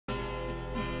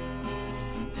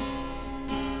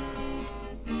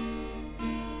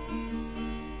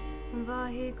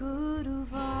WhyGuru,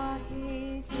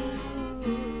 WhyGuru,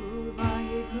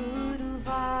 WhyGuru,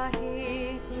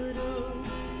 WhyGuru,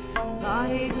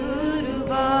 WhyGuru,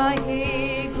 WhyGuru,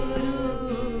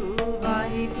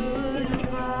 WhyGuru,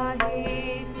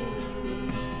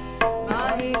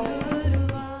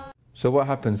 WhyGuru. So what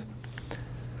happens?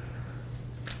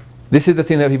 This is the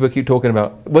thing that people keep talking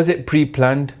about. Was it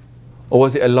pre-planned or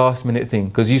was it a last-minute thing?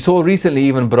 Because you saw recently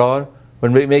even Brar,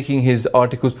 when making his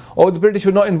articles, oh, the British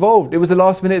were not involved. It was a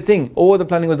last-minute thing. All the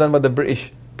planning was done by the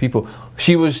British people.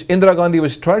 Indira Gandhi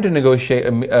was trying to negotiate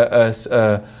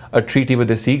a treaty with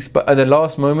the Sikhs, but at the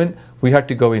last moment, we had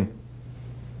to go in.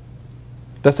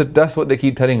 That's what they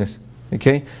keep telling us.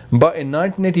 Okay. But in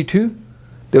 1982,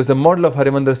 there was a model of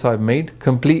Harimandar Sahib made,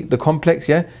 complete, the complex,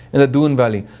 yeah, in the Doon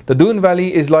Valley. The Doon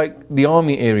Valley is like the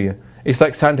army area. It's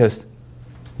like Sandhurst.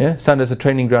 Yeah, Sandhurst, a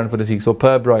training ground for the Sikhs, or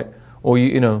Purbright, or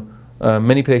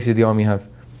many places the army have.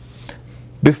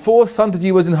 Before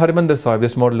Santji was in Harimandar Sahib,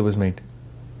 this model was made.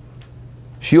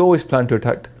 She always planned to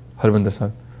attack Harimandar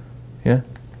Sahib. Yeah.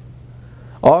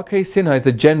 R.K. Sinha is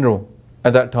the general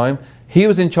at that time. He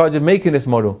was in charge of making this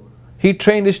model. He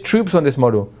trained his troops on this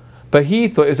model. But he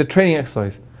thought it was a training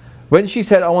exercise. When she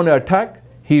said, I want to attack,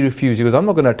 he refused. He goes, I'm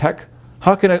not going to attack.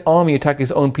 How can an army attack its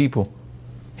own people?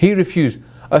 He refused.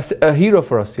 A hero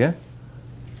for us, yeah?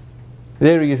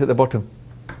 There he is at the bottom.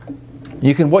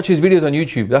 You can watch his videos on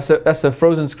YouTube. That's a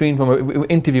frozen screen from an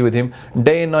interview with him.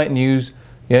 Day and night news,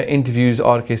 yeah, interviews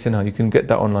R.K. Sinha. You can get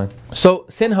that online. So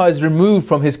Sinha is removed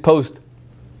from his post.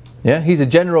 Yeah, he's a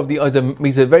general of the,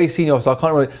 he's a very senior officer. I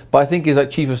can't remember, but I think he's like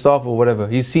chief of staff or whatever.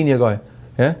 He's a senior guy.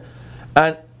 Yeah,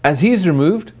 and as he's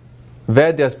removed,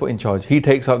 Vaidya is put in charge. He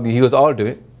takes up, he goes, I'll do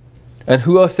it. And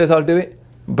who else says I'll do it?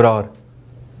 Brar.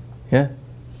 Yeah.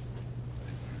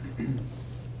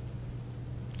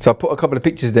 So I put a couple of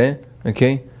pictures there.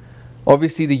 Okay.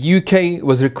 Obviously the UK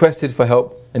was requested for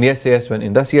help and the SAS went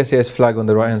in. That's the SAS flag on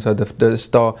the right hand side, the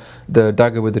star, the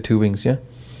dagger with the two wings. Yeah.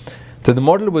 So the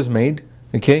model was made.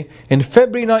 Okay. In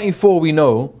February 94 we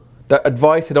know that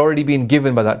advice had already been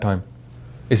given by that time.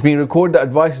 It's been recorded that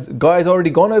advice, guy's already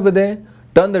gone over there,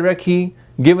 done the recce,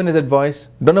 given his advice.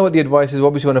 Don't know what the advice is,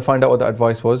 obviously want to find out what the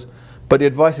advice was. But the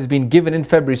advice has been given in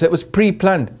February, so it was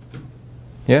pre-planned.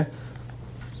 Yeah.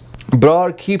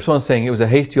 Brar keeps on saying it was a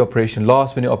hasty operation,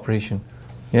 last minute operation.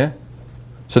 Yeah.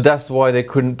 So that's why they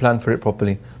couldn't plan for it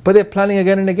properly. But they're planning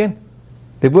again and again.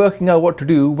 They're working out what to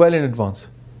do well in advance.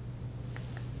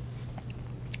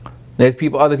 There's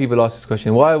other people ask this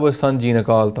question, why was Santji in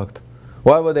Akal Takht?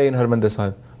 Why were they in Harimandar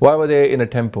Sahib? Why were they in a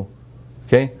temple?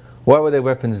 Okay? Why were there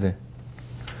weapons there?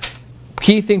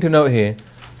 Key thing to note here,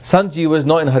 Santji was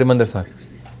not in Harimandar Sahib.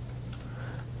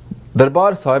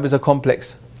 Darbar Sahib is a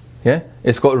complex. Yeah?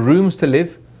 It's got rooms to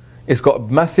live. It's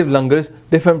got massive langars,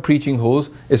 different preaching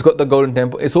halls. It's got the Golden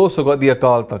Temple. It's also got the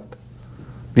Akal Takht.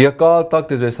 The Akal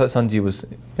Takht is where Santji was.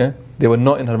 Yeah? They were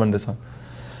not in Harimandar Sahib.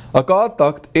 Akal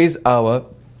Takht is our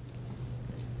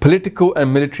political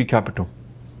and military capital.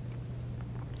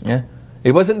 Yeah,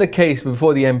 it wasn't the case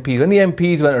before the MPs. When the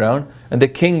MPs went around and the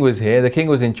king was here, the king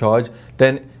was in charge,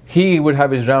 then he would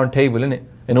have his round table in it,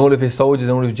 and all of his soldiers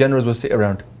and all of his generals would sit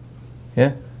around.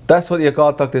 Yeah, that's what the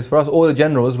Akal Takht is for us. All the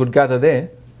generals would gather there.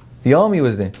 The army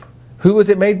was there. Who was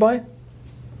it made by?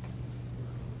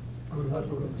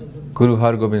 Guru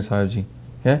Har Gobind Sahib Ji.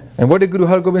 Yeah, and what did Guru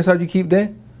Har Gobind Sahib Ji keep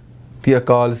there? The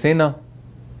Akal Sena,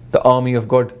 the army of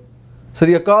God. So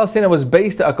the Akal Sena was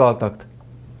based at Akal Takht.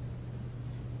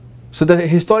 So the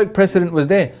historic precedent was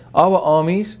there. Our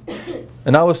armies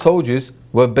and our soldiers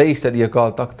were based at the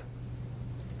Akal Takht.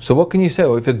 So what can you say?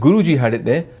 Well, if a Guruji had it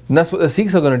there, then that's what the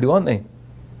Sikhs are going to do, aren't they?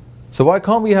 So why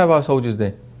can't we have our soldiers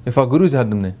there if our Gurus had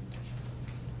them there?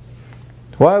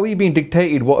 Why are we being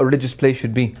dictated what a religious place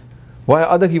should be? Why are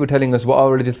other people telling us what our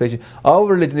religious place should be? Our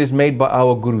religion is made by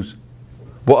our Gurus.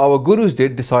 What our Gurus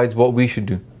did decides what we should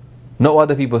do, not what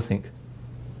other people think.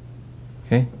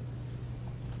 Okay?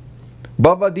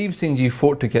 Baba Deep Singh Ji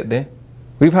fought to get there.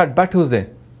 We've had battles there.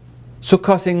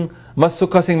 Sukha Singh,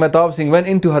 Sukha Singh, Mehtab Singh went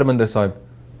into Harimandar Sahib.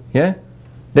 Yeah?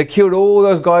 They killed all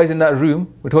those guys in that room.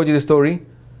 We told you the story.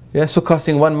 Yeah? Sukha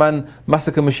Singh, one-man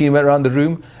massacre machine went around the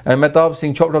room, and Mehtab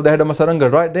Singh chopped off the head of Masaranga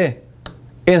right there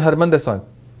in Harimandar Sahib.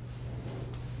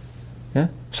 Yeah?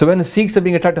 So when the Sikhs are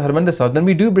being attacked at Harimandar Sahib, then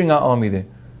we do bring our army there.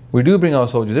 We do bring our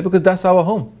soldiers there because that's our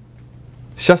home.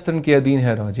 Shastran ki adeen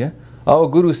hai Raj. Yeah? Our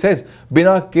Guru says,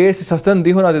 Bina kes shastran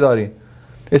diho na didari.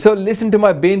 So listen to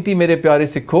my benti, mere pyare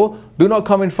Sikho. Do not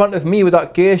come in front of me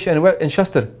without kesh and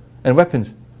shastar and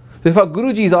weapons. So if our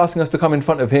Guruji is asking us to come in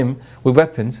front of him with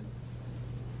weapons,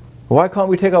 why can't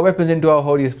we take our weapons into our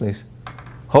holiest place?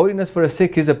 Holiness for a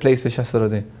Sikh is a place where shastar are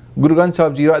there. Guru Granth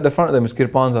Sahib Ji right at the front of them, his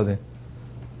kirpans are there.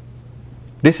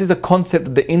 This is a concept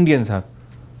that the Indians have.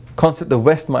 Concept the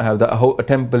West might have, that a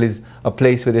temple is a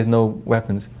place where there's no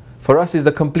weapons. For us is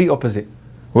the complete opposite.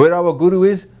 Where our Guru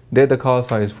is, there the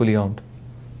Khalsa is fully armed.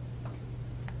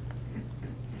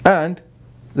 And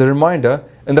the reminder,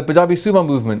 in the Punjabi Suba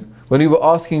Movement, when we were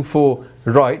asking for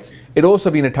rights, it also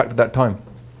been attacked at that time.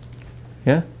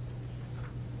 Yeah?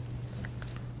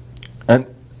 And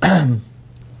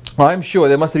I'm sure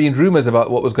there must have been rumours about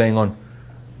what was going on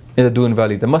in the Doon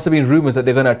Valley. There must have been rumours that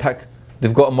they're going to attack.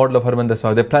 They've got a model of Harimandar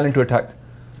Sahib. They're planning to attack.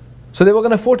 So they were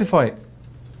going to fortify it.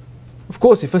 Of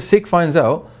course, if a Sikh finds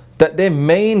out that their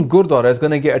main Gurdwara is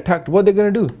going to get attacked, what are they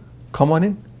going to do? Come on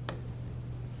in.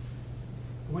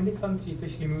 When did Sanji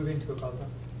officially move into Akala?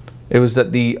 It was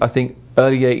at the, I think,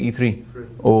 early 83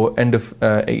 or end of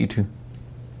 82.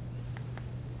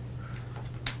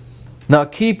 Now, a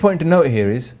key point to note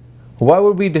here is, why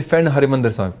would we defend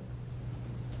Harimandar Sahib?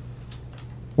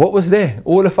 What was there?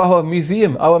 All of our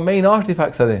museum, our main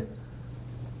artifacts are there.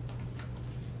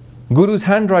 Guru's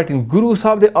handwriting, Guru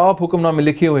Sahib de aap hukamname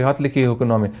likhe hoye, hath likhe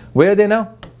hukamname. Where are they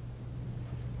now?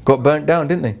 Got burnt down,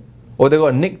 didn't they? Or they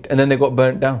got nicked and then they got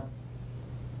burnt down.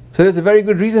 So there's a very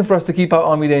good reason for us to keep our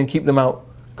army there and keep them out.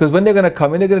 Because when they're going to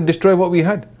come in, they're going to destroy what we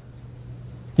had.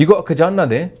 You got a Khajana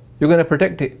there, you're going to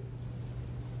protect it.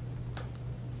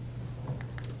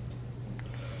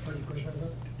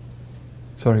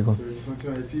 Sorry, go on. So I just want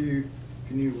to know if you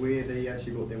knew where they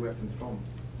actually got their weapons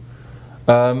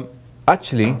from.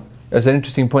 Actually, there's an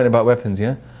interesting point about weapons,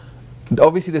 yeah?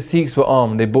 Obviously the Sikhs were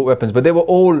armed, they bought weapons, but they were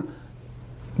all...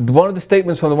 One of the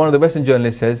statements from one of the Western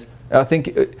journalists says, I think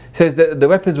it says that the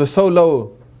weapons were so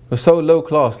low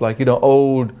class, like, you know,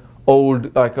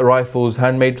 old like rifles,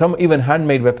 handmade, some even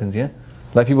handmade weapons, yeah?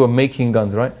 Like people were making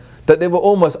guns, right? That they were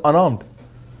almost unarmed.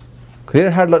 They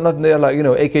didn't have like nothing there, like, you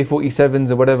know,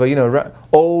 AK-47s or whatever, you know,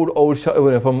 old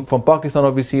from Pakistan.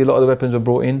 Obviously, a lot of the weapons were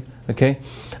brought in. Okay,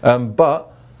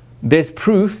 but there's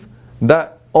proof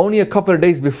that only a couple of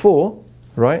days before,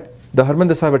 right, the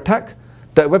Harimandar Sahib attack,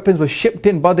 that weapons were shipped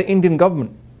in by the Indian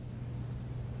government.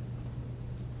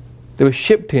 They were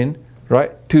shipped in,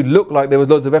 right, to look like there was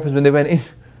loads of weapons when they went in.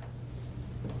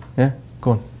 Yeah,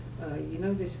 go on.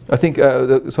 This I think,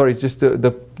 sorry, it's just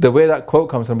the way that quote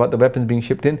comes from about the weapons being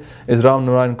shipped in is Ram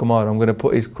Narayan Kumar. I'm going to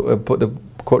put the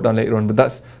quote down later on, but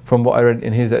that's from what I read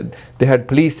in his, that they had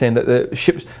police saying that the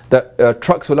ships, that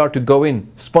trucks were allowed to go in,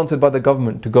 sponsored by the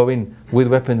government, to go in with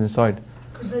weapons inside.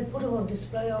 Because they put them on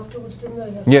display afterwards,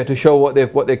 didn't they? Yeah, to show what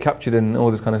they captured and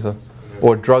all this kind of stuff,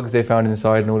 or drugs they found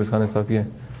inside and all this kind of stuff. Yeah,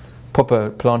 proper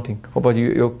planting. What about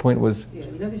you? Your point was? Yeah,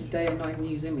 you know this day and night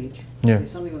news image. Yeah.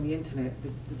 There's something on the internet. The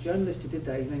journalist who did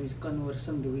that, his name is Kanwar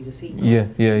Sandhu. He's a Sikh. Yeah.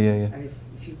 And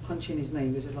if you punch in his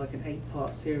name, there's like an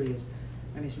 8-part series,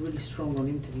 and it's really strong on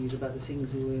interviews about the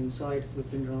Singhs who were inside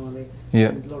with Bindranwale. Yeah.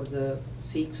 And a lot of the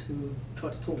Sikhs who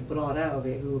tried to talk Brad out of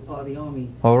it, who were part of the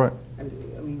army. All right. And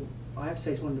I mean, I have to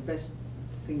say it's one of the best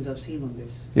things I've seen on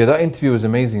this. Yeah, that interview was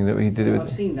amazing that we did it with.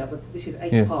 I've seen that, but this is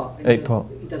 8 Yeah, part. 8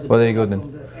 part. It does a Well, there you go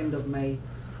from then. the end of May.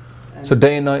 So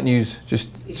day and night news, just.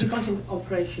 If you punch in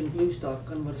Operation Blue Star,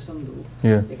 Kanwar Sandhu,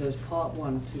 Yeah. it goes part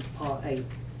 1 to part 8,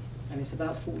 and it's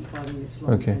about 45 minutes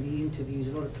long. Okay. And he interviews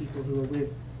a lot of people who are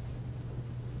with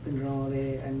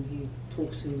Bindranwale, and he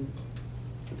talks to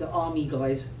the army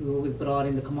guys who are with Brar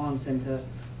in the command centre.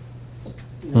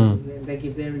 You know, they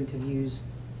give their interviews,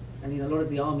 and you know, a lot of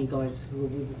the army guys who are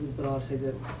with Brar say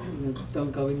that, you know,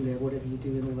 don't go in there, whatever you do,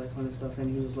 and all that kind of stuff.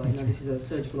 And he was like, no, this is a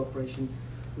surgical operation.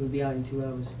 We'll be out in 2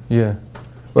 hours. Yeah.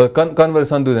 Well, Kanwar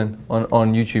Sandhu then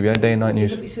on YouTube, yeah, day and night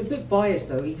news. It's a bit biased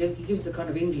though. He gives the kind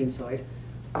of Indian side,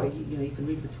 but you know, you can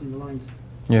read between the lines.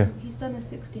 Yeah. He's done a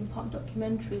 16-part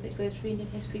documentary that goes through Indian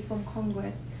history from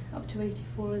Congress up to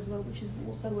 84 as well, which is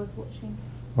also worth watching.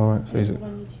 All right. So It's he's,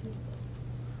 on YouTube.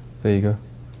 there you go.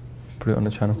 Put it on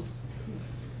the channel.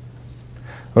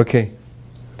 Okay.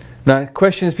 Now,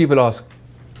 questions people ask.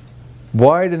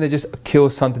 Why didn't they just kill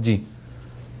Santaji?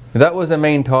 If that was the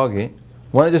main target,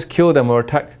 why not just kill them or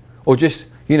attack, or just,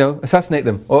 you know, assassinate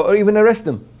them, or even arrest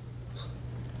them?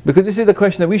 Because this is the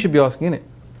question that we should be asking, isn't it?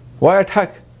 Why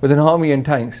attack with an army and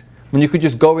tanks when you could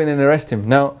just go in and arrest him?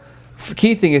 Now,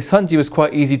 key thing is Sanji was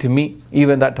quite easy to meet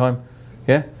even at that time.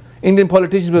 Yeah, Indian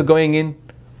politicians were going in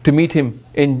to meet him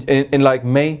in like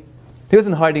May. He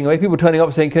wasn't hiding away. People turning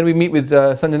up saying, "Can we meet with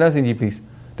Sanjay Singh ji, please?"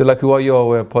 They're like, "Who are you? Oh,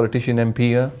 we're a politician,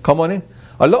 MP. Come on in."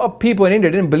 A lot of people in India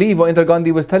didn't believe what Indira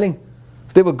Gandhi was telling.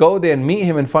 So they would go there and meet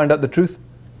him and find out the truth.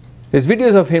 There's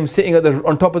videos of him sitting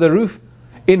on top of the roof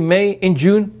in May, in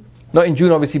June, not in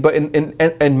June obviously, but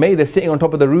in May they're sitting on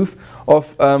top of the roof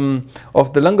of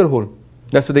the Langar hall.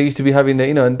 That's what they used to be having there,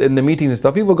 you know, in the meetings and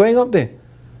stuff. People were going up there.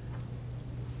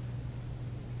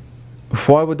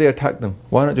 Why would they attack them?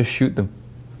 Why not just shoot them?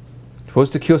 If it was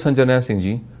to kill Sanjay Nair Singh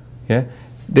Ji, yeah,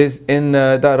 there's in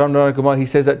that Ram Kumar, he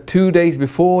says that 2 days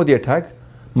before the attack,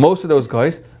 most of those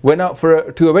guys went out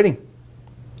to a wedding.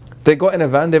 They got in a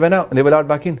van, they went out, and they were allowed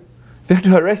back in. They had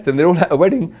to arrest them. They're all at a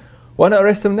wedding. Why not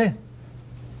arrest them there?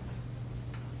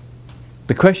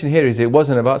 The question here is, it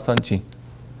wasn't about Sanchi.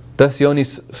 That's the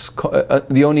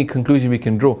only conclusion we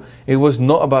can draw. It was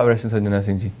not about arresting Sanjay Nair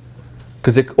Singh Ji,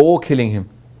 because they're all killing him.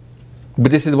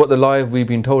 But this is what the lie we've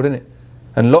been told, isn't it?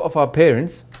 And a lot of our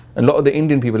parents and a lot of the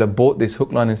Indian people have bought this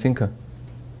hook, line and sinker.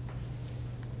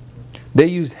 They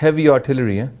used heavy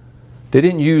artillery. Yeah? They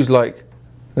didn't use like,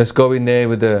 let's go in there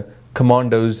with the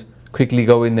commandos, quickly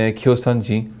go in there, kill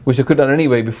Sanji, which they could have done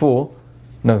anyway before.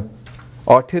 No.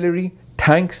 Artillery,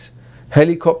 tanks,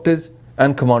 helicopters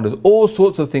and commandos. All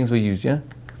sorts of things were used. Yeah.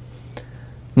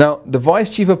 Now, the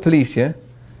Vice Chief of Police, yeah,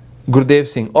 Gurdev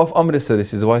Singh of Amritsar,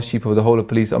 this is the Vice Chief of the whole of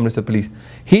police, Amritsar Police.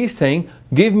 He's saying,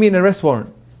 give me an arrest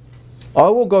warrant. I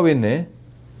will go in there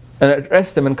and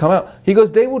arrest them and come out. He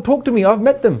goes, they will talk to me, I've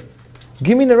met them.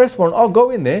 Give me an arrest warrant, I'll go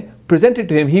in there, present it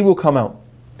to him, he will come out.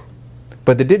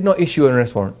 But they did not issue an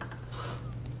arrest warrant.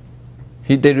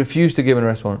 They refused to give an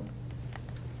arrest warrant.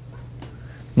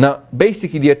 Now,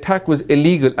 basically the attack was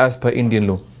illegal as per Indian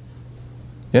law.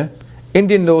 Yeah?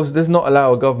 Indian laws does not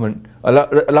allow a government,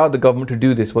 allow the government to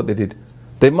do this, what they did.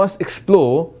 They must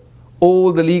explore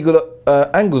all the legal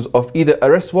angles of either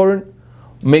arrest warrant,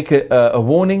 make a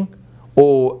warning,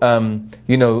 or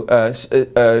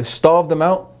starve them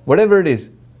out, whatever it is.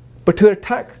 But to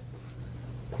attack,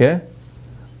 yeah,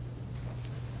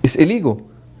 it's illegal.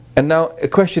 And now a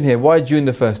question here, why June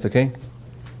the 1st, okay?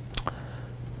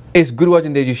 Is Guru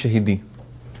Arjan Dev Ji Shahidi.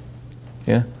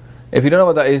 Yeah? If you don't know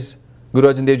what that is,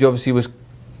 Guru Arjan Dev Ji obviously was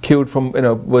killed from,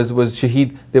 was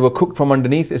shaheed. They were cooked from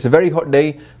underneath. It's a very hot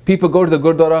day. People go to the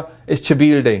Gurdwara, it's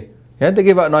Chabil day. Yeah? They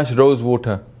give out nice rose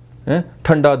water. Yeah?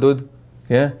 Thanda dudh.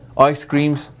 Yeah? Ice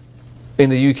creams. In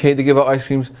the UK, they give out ice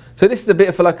creams. So this is a bit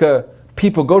of like a,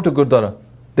 people go to Gurdwara.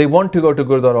 They want to go to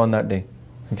Gurdwara on that day.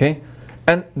 Okay?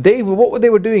 And what they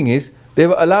were doing is, they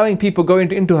were allowing people go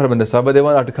into Harimandar Sahib, but they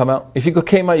weren't allowed to come out. If you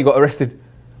came out, you got arrested,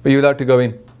 but you were allowed to go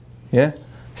in. Yeah.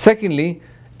 Secondly,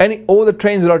 all the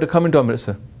trains were allowed to come into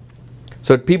Amritsar.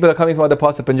 So people are coming from other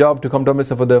parts of Punjab to come to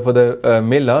Amritsar for the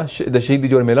Mela, the Shahidi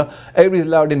Jor Mela. Everybody's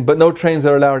allowed in, but no trains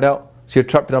are allowed out. So you're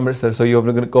trapped in Amritsar. So you're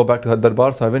going to go back to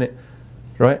Darbar Sahib, innit?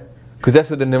 Right? Because that's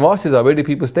where the niwasis are. Where do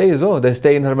people stay as well? They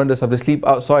stay in Harimandar Sahib. They sleep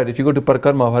outside. If you go to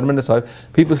Parkarma of Harimandar Sahib,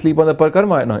 people sleep on the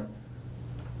Parkarma at night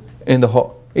in the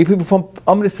hot. If people from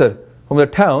Amritsar, from the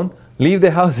town, leave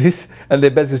their houses and their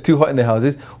beds is too hot in their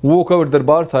houses, walk over to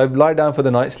Darbar Sahib, lie down for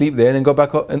the night, sleep there, and then go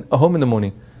back home in the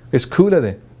morning. It's cooler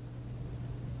there.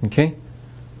 Okay?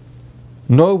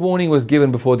 No warning was given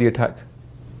before the attack.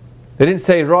 They didn't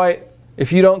say, right,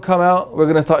 if you don't come out, we're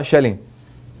going to start shelling.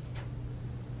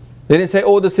 They didn't say,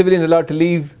 all the civilians are allowed to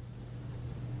leave.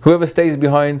 Whoever stays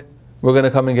behind, we're going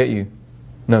to come and get you.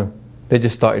 No. They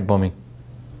just started bombing.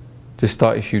 Just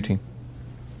started shooting.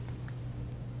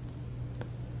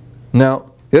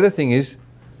 Now, the other thing is,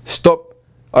 stop,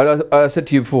 I said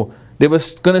to you before, they were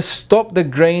going to stop the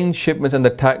grain shipments and the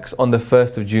tax on the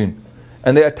 1st of June.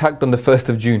 And they attacked on the 1st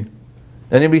of June.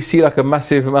 Anybody see like a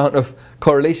massive amount of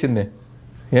correlation there?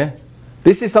 Yeah?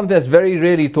 This is something that's very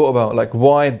rarely thought about, like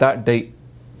why that date?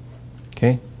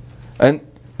 Okay? And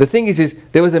the thing is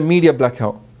there was a media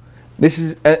blackout. This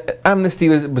is, amnesty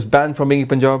was banned from being in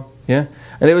Punjab. Yeah?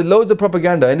 And there was loads of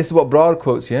propaganda, and this is what Brar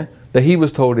quotes, yeah? That he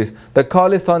was told is that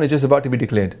Khalistan is just about to be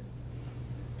declared.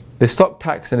 They stopped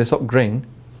tax and they stopped grain,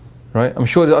 right? I'm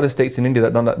sure there's other states in India that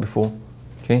have done that before,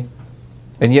 okay?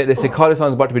 And yet they say Khalistan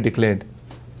is about to be declared.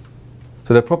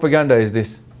 So the propaganda is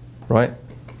this, right?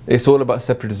 It's all about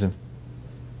separatism.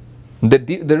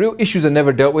 The real issues are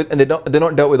never dealt with, and they're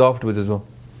not dealt with afterwards as well.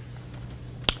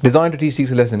 Designed to teach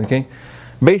Sikhs a lesson, okay?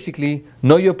 Basically,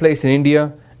 know your place in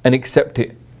India and accept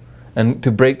it, and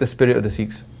to break the spirit of the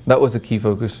Sikhs. That was the key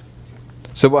focus.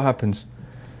 So what happens?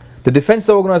 The defense is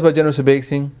organized by General Subaik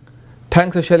Singh.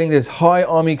 Tanks are shelling. There's high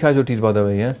army casualties, by the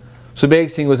way. Yeah, Subaik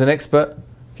Singh was an expert.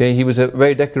 Okay, he was a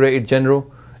very decorated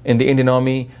general in the Indian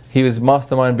Army. He was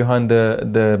mastermind behind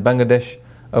the Bangladesh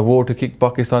war to kick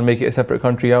Pakistan, make it a separate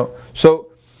country out. So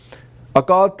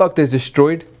Akal Takht is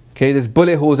destroyed. Okay, there's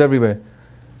bullet holes everywhere.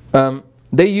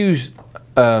 They used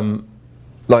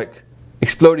like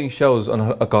exploding shells on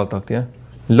Akal Takht. Yeah,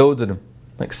 loads of them.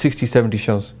 Like 60, 70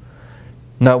 shells.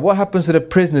 Now what happens to the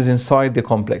prisoners inside the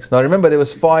complex? Now remember, there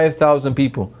was 5,000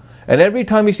 people. And every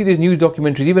time you see these news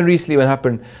documentaries, even recently when it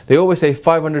happened, they always say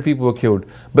 500 people were killed.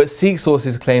 But Sikh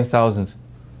sources claim thousands.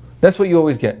 That's what you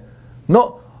always get.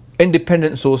 Not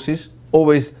independent sources,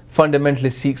 always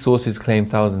fundamentalist Sikh sources claim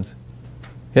thousands.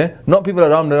 Yeah, not people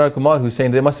like Ram Narar Kumar who's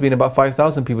saying there must have been about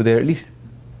 5,000 people there at least.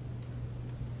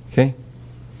 Okay,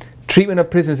 treatment of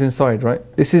prisoners inside, right?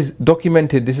 This is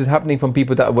documented. This is happening from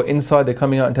people that were inside. They're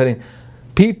coming out and telling.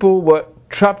 People were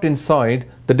trapped inside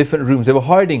the different rooms. They were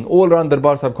hiding all around the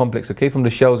Darbar Sahib complex, okay, from the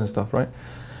shells and stuff, right?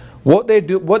 What they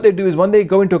do is when they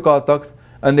go into Akal Takht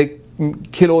and they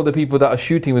kill all the people that are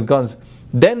shooting with guns,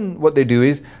 then what they do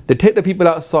is they take the people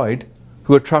outside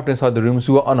who are trapped inside the rooms,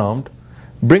 who are unarmed,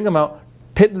 bring them out,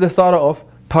 take the dastara off,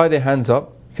 tie their hands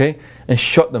up, okay, and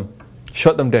shot them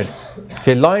dead.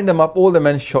 Okay, line them up, all the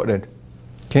men shot dead.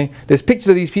 Okay, there's pictures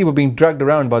of these people being dragged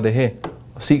around by their hair.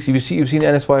 Sikhs, you've seen the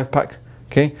NSYF pack,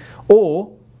 okay?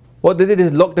 Or what they did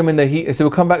is lock them in the heat and say,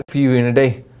 we'll come back for you in a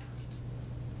day.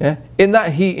 Yeah, in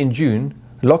that heat in June,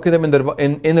 locking them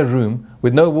in a room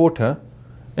with no water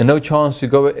and no chance to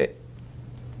go.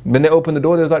 When they opened the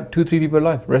door, there was like 2-3 people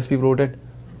alive. The rest of people all dead.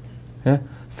 Yeah,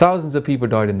 thousands of people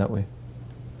died in that way.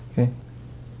 Okay.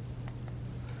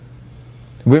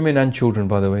 Women and children,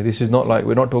 by the way. This is not like,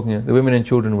 we're not talking, the women and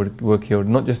children were killed,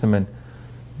 not just the men.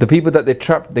 The people that they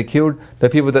trapped, they killed. The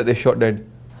people that they shot dead,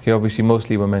 okay, obviously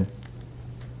mostly were men.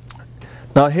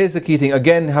 Now here's the key thing,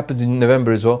 again happens in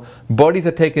November as well. Bodies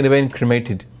are taken away and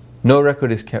cremated. No record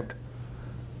is kept.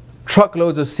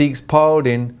 Truckloads of Sikhs piled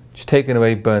in, just taken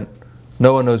away, burnt.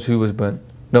 No one knows who was burnt.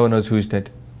 No one knows who is dead.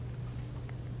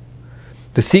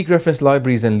 The Sikh reference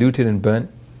library is then looted and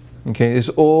burnt. Okay, it's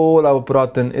all our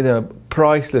Puratan,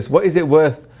 priceless. What is it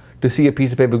worth to see a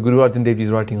piece of paper Guru Arjan Dev Ji is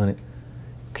writing on it?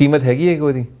 Qeemat hai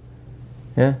koi?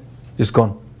 Yeah, just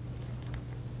gone.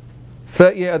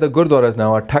 38 other Gurdwaras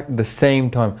now are attacked at the same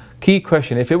time. Key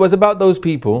question, if it was about those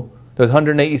people, those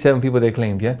 187 people they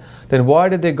claimed, yeah, then why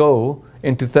did they go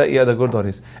into 30 other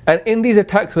Gurdwaras? And in these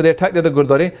attacks where they attacked the other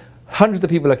Gurdwara, hundreds of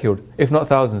people are killed, if not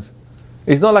thousands.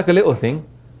 It's not like a little thing.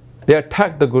 They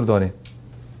attacked the Gurdwara,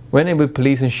 went in with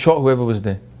police and shot whoever was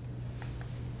there.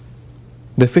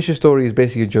 The Fisher story is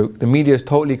basically a joke. The media is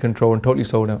totally controlled and totally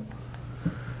sold out.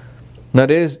 Now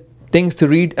there's things to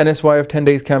read. NSYF 10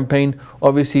 days campaign.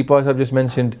 Obviously, I've just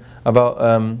mentioned about,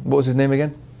 what was his name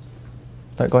again?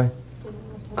 That guy?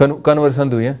 Kanwar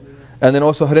Sandhu, yeah? And then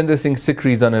also Harinder Singh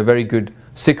Sikri's done a very good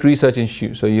Sikh Research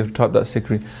Institute. So you have to type that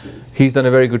Sikri. He's done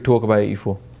a very good talk about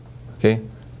 84. Okay?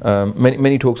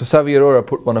 Many talks. So Savi Arora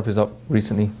put one of his up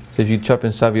recently. So if you type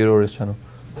in Savi Arora's channel.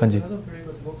 There's another very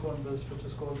good book on this which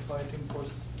is called Fighting for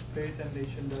Faith and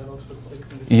Nation Dialogues with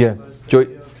Sikh Military.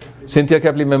 Yeah. Cynthia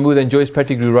Kepley Mahmood and Joyce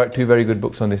Pettigrew write 2 very good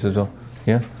books on this as well.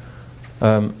 Yeah.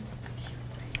 Ram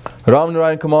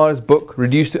Narayan Kumar's book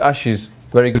Reduced to Ashes,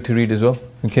 very good to read as well.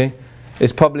 Okay.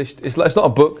 It's published. It's not a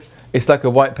book. It's like a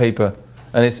white paper,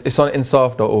 and it's on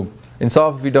insaf.org.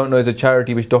 Insaf, if you don't know, is a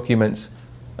charity which documents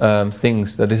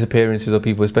things, the disappearances of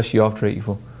people, especially after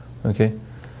 84. Okay.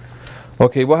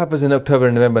 Okay. What happens in October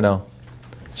and November now?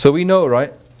 So we know,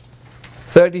 right?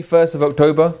 31st of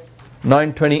October,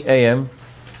 9:20 a.m.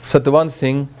 Satwan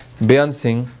Singh, Beyan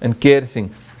Singh and Kher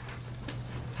Singh,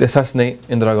 they assassinate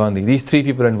Indira Gandhi. These 3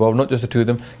 people are involved, not just the 2 of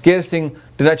them. Kher Singh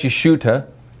didn't actually shoot her,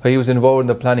 but he was involved in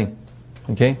the planning.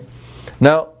 Okay.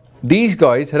 Now, these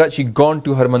guys had actually gone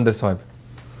to Harimandar Sahib.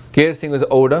 Kher Singh was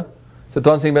older.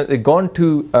 Satwan Singh, they'd gone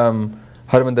to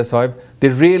Harimandar Sahib. They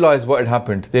realized what had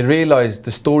happened. They realized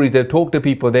the stories. They talked to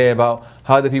people there about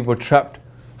how the people were trapped,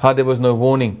 how there was no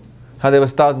warning, how there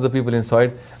was thousands of people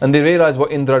inside. And they realized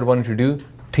what Indira had wanted to do.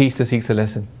 Teach the Sikhs a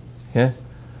lesson. Yeah,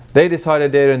 they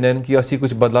decided there and then कि असी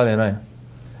कुछ बदला लेना है.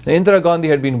 Indira Gandhi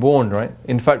had been warned, right?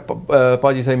 In fact,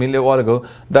 Paji said a little while ago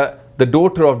that the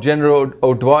daughter of General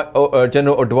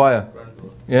Odwaya,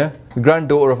 yeah, the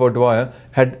granddaughter of Odwaya,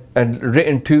 had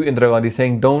written to Indira Gandhi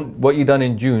saying, "Don't, what you done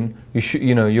in June,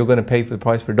 you're going to pay for the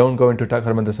price for it. Don't go into attack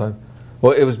Harimandar Sahib."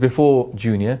 Well, it was before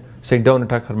June, yeah, saying don't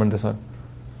attack Harimandar Sahib,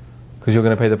 because you're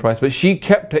going to pay the price. But she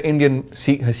kept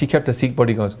she kept her Sikh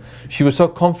bodyguards. She was so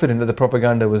confident that the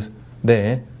propaganda was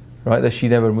there, right, that she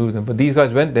never moved them. But these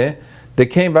guys went there, they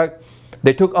came back,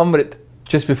 they took Amrit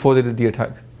just before they did the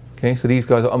attack. Okay, so these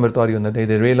guys are Amritari on that day.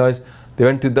 They realized, they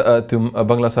went to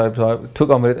Bangla Sahib, took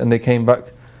Amrit, and they came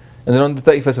back. And then on the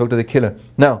 31st of October, they kill her.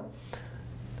 Now,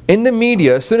 in the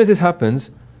media, as soon as this happens,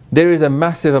 there is a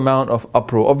massive amount of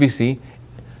uproar. Obviously,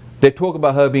 they talk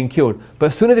about her being killed. But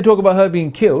as soon as they talk about her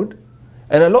being killed,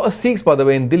 and a lot of Sikhs, by the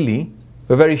way, in Delhi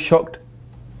were very shocked.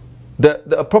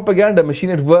 The propaganda machine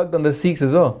had worked on the Sikhs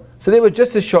as well. So they were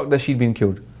just as shocked that she'd been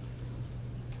killed.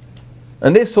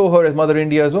 And they saw her as Mother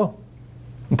India as well.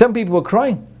 And some people were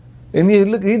crying. And you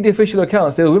read the official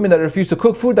accounts, there were women that refused to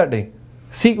cook food that day.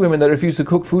 Sikh women that refused to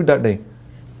cook food that day.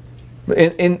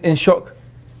 In shock.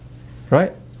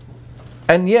 Right?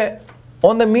 And yet,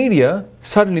 on the media,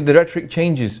 suddenly the rhetoric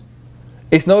changes.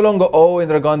 It's no longer, oh,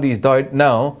 Indira Gandhi has died.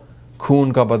 Now,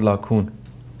 Khoon ka badla khoon.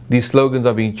 These slogans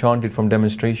are being chanted from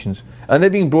demonstrations, and they're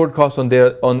being broadcast on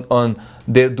their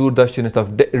Doordarshan and stuff,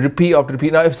 repeat after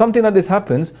repeat. Now, if something like this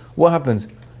happens, what happens?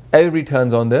 Everybody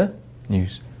turns on the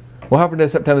news. What happened on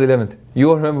September the 11th?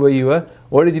 You all remember where you were.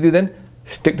 What did you do then?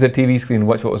 Stick to the TV screen and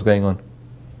watch what was going on.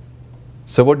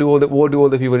 So what do all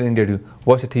the people in India do?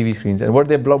 Watch the TV screens. And what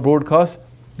do they broadcast?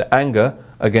 The anger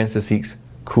against the Sikhs.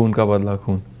 Khoon ka badla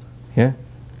khoon. Yeah?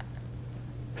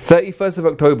 31st of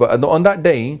October, and on that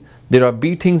day, there are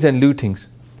beatings and lootings,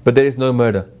 but there is no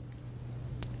murder.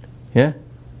 Yeah?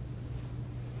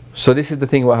 So this is the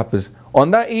thing what happens. On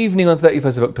that evening on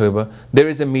 31st of October, there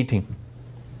is a meeting.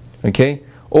 Okay?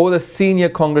 All the senior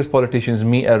Congress politicians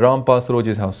meet at Rampal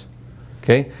Saroj's house.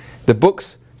 Okay? The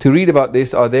books to read about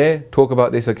this are there, talk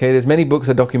about this, okay? There's many books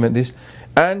that document this.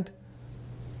 And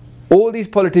all these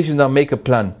politicians now make a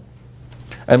plan.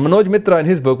 And Manoj Mitra in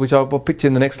his book, which I'll put picture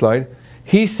in the next slide,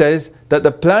 he says that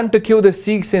the plan to kill the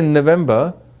Sikhs in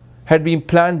November had been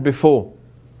planned before.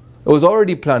 It was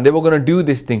already planned. They were going to do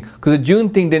this thing. Because the June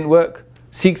thing didn't work.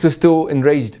 Sikhs were still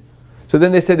enraged. So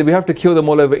then they said that we have to kill them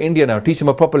all over India now, teach them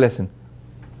a proper lesson.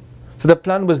 So the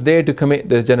plan was there to commit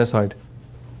the genocide.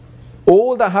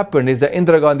 All that happened is that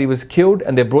Indira Gandhi was killed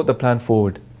and they brought the plan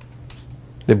forward.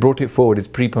 They brought it forward, it's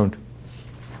preponed.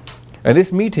 And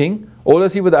this meeting, all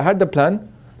those people that had the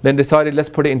plan, then decided let's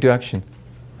put it into action.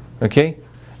 Okay?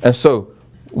 And so,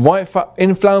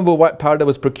 inflammable white powder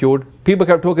was procured. People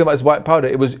kept talking about this white powder,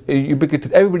 it was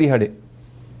ubiquitous, everybody had it.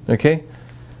 Okay?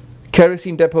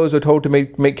 Kerosene depots were told to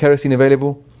make kerosene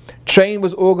available. Train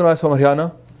was organized from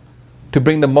Haryana to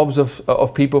bring the mobs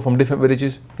of people from different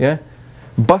villages. Yeah?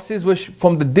 Buses were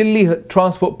from the Delhi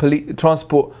Transport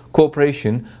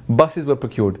Corporation, buses were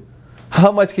procured.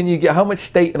 How much can you get? How much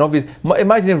state and obvious?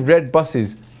 Imagine if red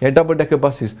buses, yeah, double-decker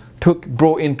buses,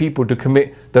 brought in people to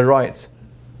commit the riots.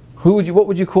 What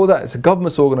would you call that? It's a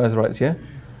government's organised riots, yeah?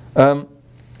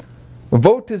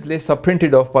 Voters lists are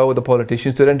printed off by all the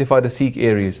politicians to identify the Sikh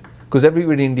areas. Because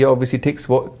everybody in India obviously takes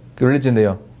what religion they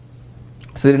are.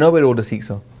 So they know where all the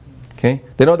Sikhs are. Okay?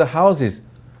 They know the houses.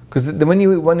 Because when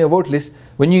you run your vote list,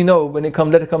 when you know, when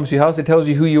letter comes to your house, it tells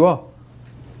you who you are.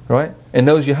 Right? It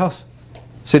knows your house.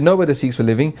 So they know where the Sikhs were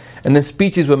living. And then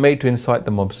speeches were made to incite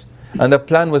the mobs. And the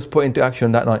plan was put into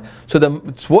action that night. So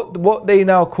what they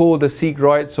now call the Sikh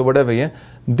riots or whatever, yeah?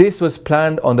 This was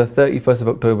planned on the 31st of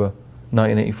October,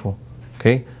 1984.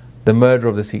 Okay? The murder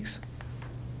of the Sikhs.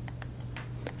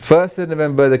 1st of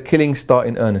November, the killings start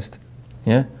in earnest.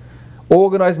 Yeah?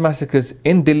 Organized massacres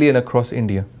in Delhi and across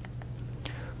India.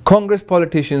 Congress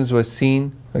politicians were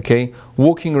seen, okay,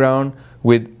 walking around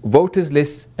with voters'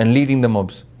 lists and leading the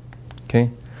mobs.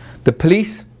 Okay? The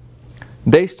police,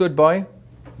 they stood by.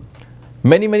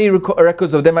 Many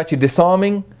records of them actually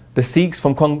disarming the Sikhs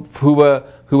from who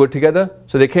were together.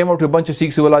 So they came up to a bunch of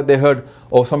Sikhs who were like, they heard,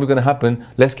 oh, something's going to happen,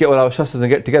 let's get all our shastras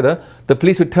and get together. The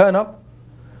police would turn up,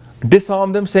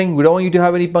 disarm them, saying, we don't want you to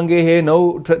have any pange here,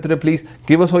 no threat to the police,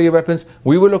 give us all your weapons,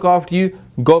 we will look after you,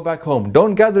 go back home.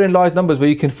 Don't gather in large numbers where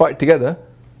you can fight together.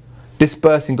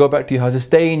 Disperse and go back to your houses.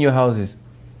 Stay in your houses.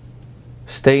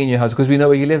 Stay in your house, because we know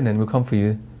where you live then, we'll come for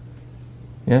you.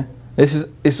 Yeah?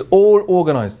 It's all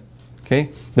organized. Okay?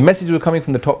 The messages were coming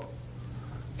from the top.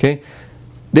 Okay?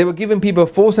 They were giving people a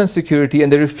false sense of security,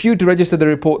 and they refused to register the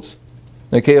reports,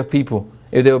 okay, of people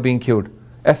if they were being killed.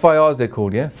 FIRs they're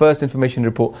called, yeah? First Information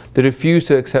Report. They refused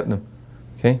to accept them.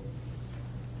 Okay?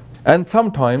 And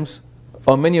sometimes,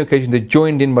 on many occasions, they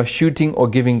joined in by shooting or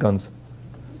giving guns.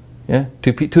 Yeah?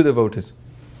 To the voters.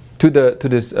 To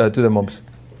the mobs.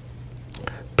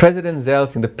 President Zail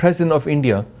Singh, the President of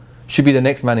India, should be the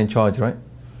next man in charge, right?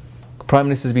 Prime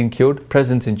Minister's been killed,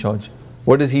 President's in charge.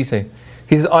 What does he say?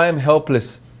 He says, I am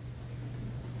helpless.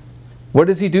 What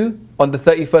does he do on the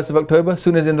 31st of October, as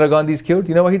soon as Indira Gandhi is killed?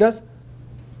 You know what he does?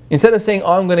 Instead of saying,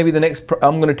 I'm going to be the next,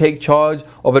 I'm going to take charge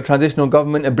of a transitional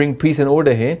government and bring peace and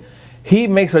order here, he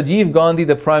makes Rajiv Gandhi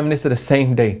the Prime Minister the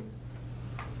same day.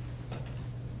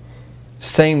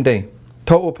 Same day.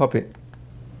 Total puppet.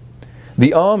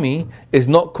 The army is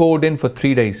not called in for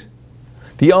 3 days.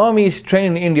 The army is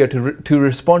trained in India to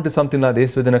respond to something like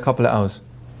this within a couple of hours.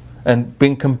 And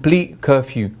bring complete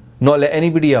curfew. Not let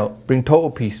anybody out. Bring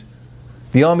total peace.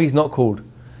 The army is not called.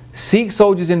 Sikh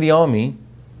soldiers in the army,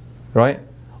 right,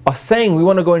 are saying we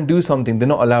want to go and do something. They're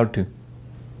not allowed to.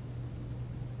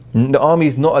 The army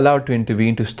is not allowed to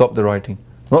intervene to stop the rioting.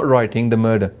 Not rioting, the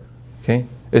murder. Okay?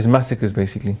 It's massacres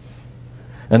basically.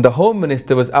 And the Home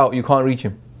Minister was out. You can't reach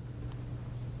him.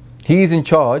 He is in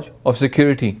charge of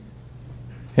security,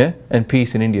 yeah, and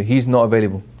peace in India. He's not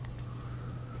available.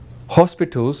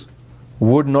 hospitals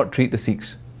would not treat the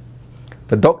Sikhs.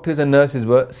 The doctors and nurses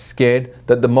were scared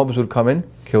that the mobs would come and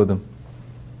kill them.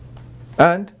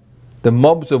 And the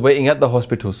mobs were waiting at the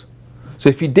hospitals. So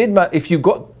if you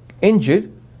got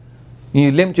injured,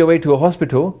 you limped your way to a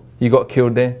hospital, you got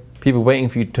killed there. People waiting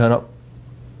for you to turn up.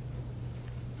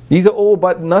 These are all,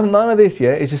 but none of this,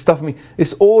 yeah, it's just stuff.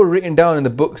 It's all written down in the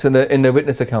books and in the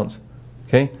witness accounts.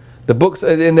 Okay, the books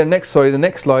in the next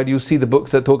slide, you'll see the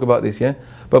books that talk about this, yeah.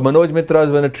 But Manoj Mitra's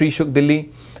When a Tree Shook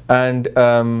Delhi and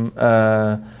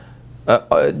Jarnail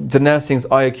Singh's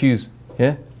I Accuse,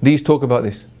 yeah, these talk about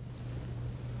this.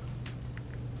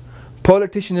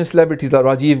 Politicians and celebrities like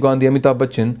Rajiv Gandhi, Amitabh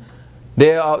Bachchan,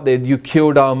 they're out there. You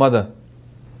killed our mother,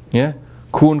 yeah.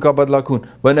 Khoon ka badla khoon.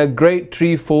 When a great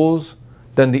tree falls,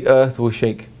 then the earth will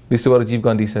shake. This is what Rajiv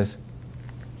Gandhi says.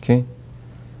 Okay,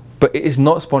 but it is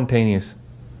not spontaneous.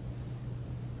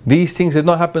 These things did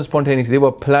not happen spontaneously. They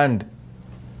were planned.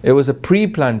 It was a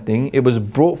pre-planned thing. It was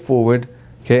brought forward.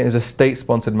 Okay, it was a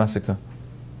state-sponsored massacre,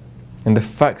 and the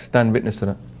facts stand witness to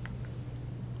that.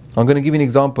 I'm going to give you an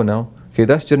example now. Okay,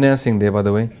 that's Jarnail Singh there, by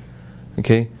the way.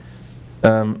 Okay,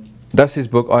 that's his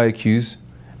book, I Accuse,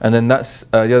 and then that's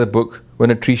the other book,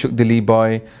 When a Tree Shook Delhi,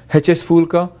 by H.S.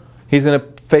 Fulka. He's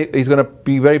going to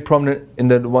be very prominent in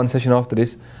the one session after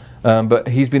this, but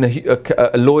he's been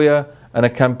a lawyer and a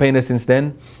campaigner since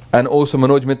then, and also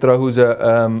Manoj Mitra, who's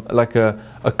a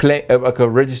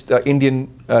registered Indian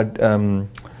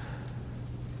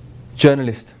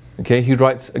journalist. Okay, he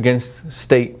writes against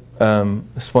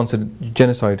state-sponsored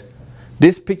genocide.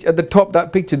 This picture at the top,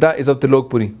 that picture, that is of the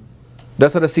Logpuri.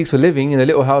 That's how the Sikhs were living in the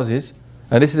little houses,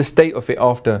 and this is the state of it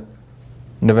after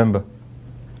November.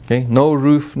 Okay, no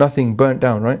roof, nothing, burnt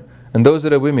down, right? And those are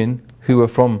the women who were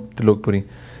from the Logpuri.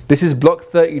 This is block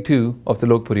 32 of the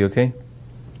Logpuri, okay?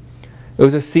 It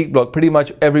was a Sikh block. Pretty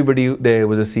much everybody there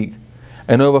was a Sikh.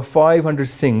 And over 500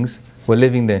 Singhs were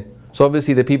living there. So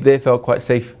obviously the people there felt quite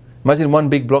safe. Imagine one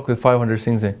big block with 500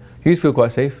 Singhs there. You'd feel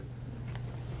quite safe.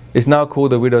 It's now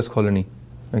called the Widows' Colony,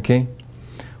 okay?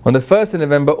 On the 1st of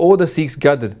November, all the Sikhs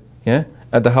gathered, yeah,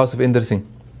 at the house of Inder Singh.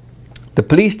 The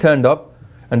police turned up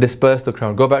and dispersed the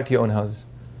crowd. Go back to your own houses.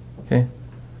 Okay?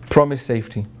 Promise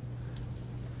safety.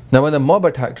 Now when the mob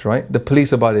attacked, right, the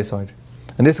police were by their side.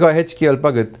 And this guy H.K.L.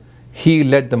 Bhagat, he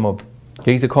led the mob.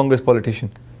 Okay, he's a Congress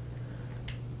politician.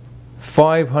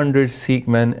 500 Sikh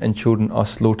men and children are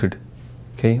slaughtered,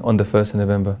 okay, on the 1st of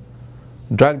November.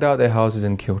 Dragged out their houses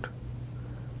and killed.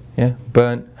 Yeah,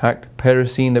 burnt, hacked,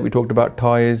 kerosene that we talked about,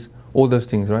 tires, all those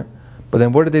things, right? But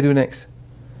then what did they do next?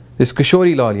 This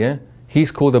Kishori Lal, yeah,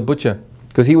 he's called a butcher,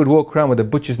 because he would walk around with a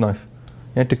butcher's knife,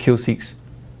 yeah, to kill Sikhs.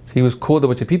 So he was called the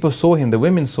butcher. People saw him, the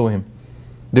women saw him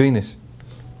doing this.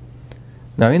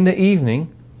 Now in the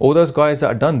evening, all those guys that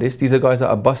have done this, these are guys that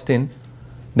are bussed in,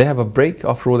 they have a break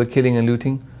after all the killing and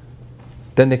looting.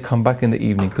 Then they come back in the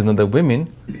evening, because now the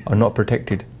women are not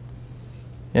protected.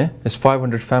 Yeah, there's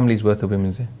 500 families worth of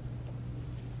women there.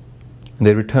 And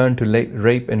they return to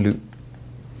rape and loot.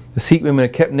 The Sikh women are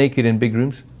kept naked in big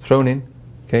rooms, thrown in,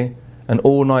 okay, and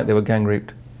all night they were gang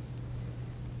raped.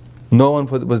 No one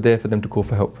was there for them to call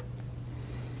for help.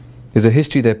 There's a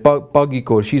history there. Paggi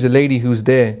Kaur, she's a lady who's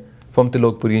there from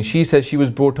Tilokpuri, and she says she was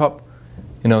brought up,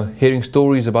 you know, hearing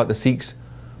stories about the Sikhs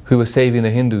who were saving the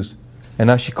Hindus, and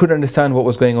now she couldn't understand what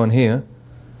was going on here.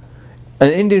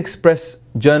 An Indian Express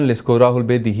journalist called Rahul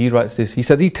Bedi, he writes this. He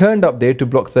said he turned up there to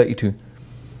block 32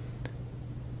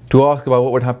 to ask about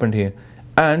what would happen here,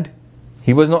 and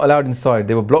he was not allowed inside.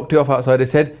 They were blocked off outside. They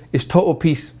said it's total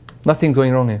peace, nothing's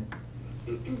going wrong here.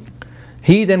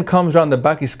 He then comes around the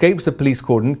back, escapes the police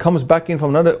cordon, comes back in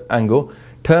from another angle,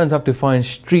 turns up to find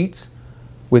streets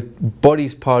with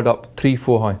bodies piled up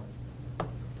 3-4 high.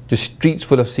 Just streets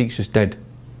full of Sikhs just dead.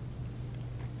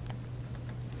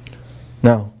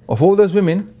 Now, of all those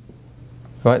women,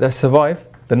 right, that survive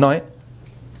the night,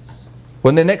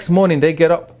 when the next morning they get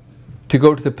up to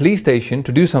go to the police station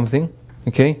to do something,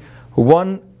 okay,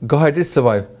 one guy did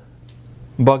survive,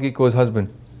 Bhagi Kaur's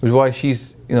husband, which is why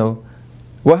she's, you know,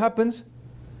 what happens?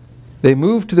 They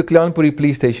move to the Kalyanpuri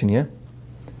police station, yeah?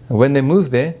 And when they move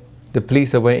there, the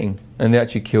police are waiting, and they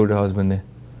actually killed her husband there.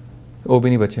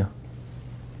 Obini Bacha.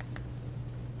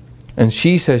 And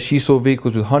she says she saw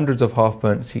vehicles with hundreds of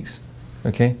half-burnt Sikhs,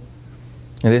 okay?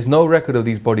 And there's no record of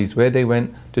these bodies, where they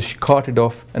went, just carted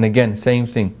off, and again, same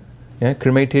thing. Yeah,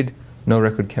 cremated, no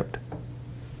record kept.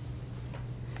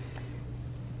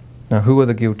 Now, who are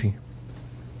the guilty?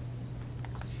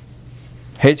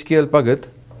 H.K.L. Bhagat,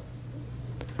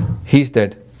 he's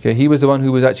dead. Okay, he was the one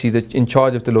who was actually in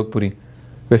charge of the Logpuri,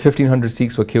 where 1,500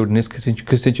 Sikhs were killed in his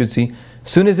constituency.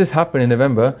 As soon as this happened in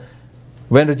November,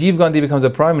 When Rajiv Gandhi becomes a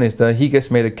prime minister, he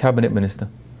gets made a cabinet minister.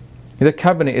 The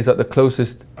cabinet is like the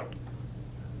closest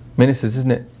ministers,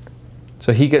 isn't it?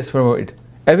 So he gets promoted.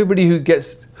 Everybody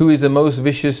who is the most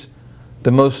vicious,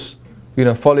 the most,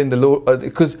 following the law,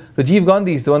 because Rajiv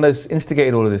Gandhi is the one that's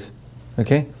instigated all of this.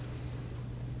 Okay?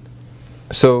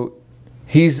 So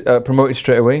he's promoted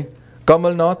straight away.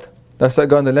 Kamal Nath, that's that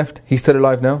guy on the left, he's still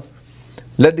alive now.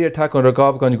 Led the attack on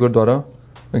Rakabganj Gurdwara.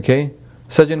 Okay?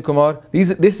 Sajan Kumar, this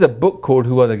is a book called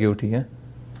Who Are the Guilty? Yeah?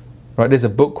 Right, there's a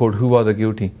book called Who Are the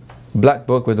Guilty? Black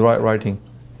book with right writing.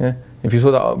 Yeah? If you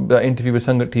saw that interview with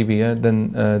Sangat TV, yeah,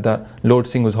 then that Lord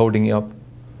Singh was holding it up.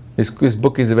 This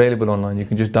book is available online. You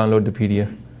can just download the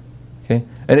PDF. Okay?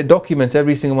 And it documents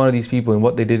every single one of these people and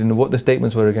what they did and what the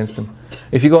statements were against them.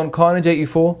 If you go on Carnage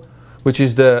 84, which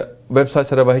is the website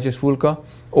set up by HS Fulka,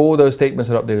 all those statements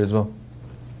are up there as well.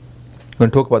 We're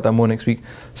going to talk about that more next week.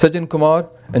 Sajan Kumar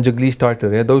and Jagdish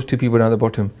Tartar, yeah, those two people down at the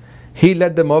bottom. He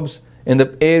led the mobs in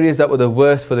the areas that were the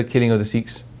worst for the killing of the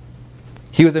Sikhs.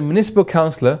 He was a municipal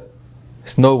councillor.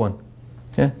 It's no one.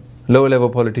 Yeah? Lower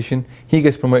level politician. He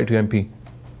gets promoted to MP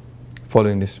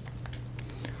following this.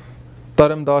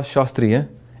 Dharam Shastri, yeah?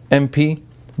 MP,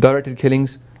 directed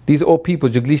killings. These are all people.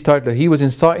 Jagdish Tartar, he was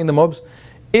inciting the mobs.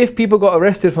 If people got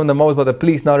arrested from the mobs by the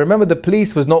police, now remember the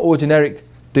police was not all generic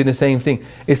doing the same thing.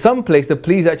 In some place the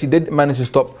police actually did manage to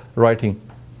stop writing.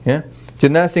 Yeah?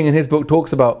 Jannar Singh in his book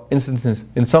talks about instances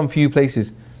in some few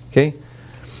places. Okay?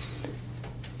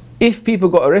 If people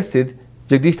got arrested,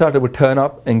 Jagdish Tartar would turn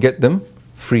up and get them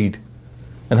freed.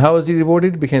 And how was he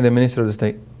rewarded? Became the Minister of the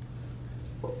State.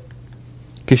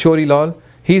 Kishori Lal,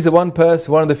 he's the one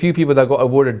of the few people that got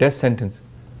awarded death sentence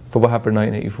for what happened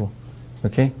in 1984.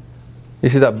 Okay?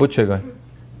 This is that butcher guy.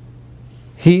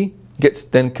 He gets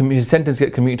then, his sentence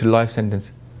gets commuted to life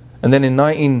sentence. And then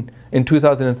in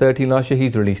 2013, last year,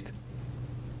 he's released.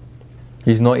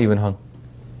 He's not even hung.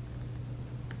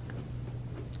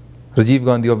 Rajiv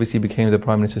Gandhi obviously became the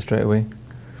Prime Minister straight away.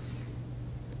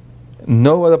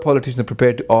 No other politician are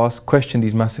prepared to question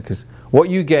these massacres. What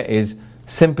you get is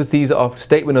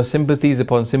statement of sympathies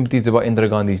upon sympathies about Indira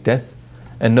Gandhi's death,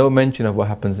 and no mention of what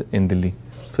happens in Delhi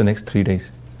for the next 3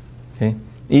 days. Okay?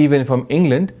 Even from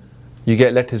England, you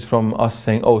get letters from us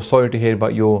saying, "Oh, sorry to hear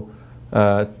about your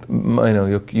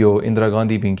Indira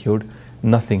Gandhi being killed."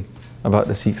 Nothing about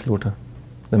the Sikh slaughter,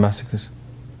 the massacres.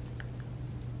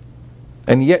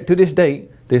 And yet, to this day,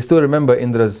 they still remember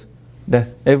Indira's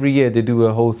death. Every year they do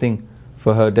a whole thing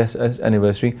for her death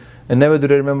anniversary, and never do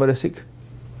they remember the Sikh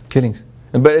killings.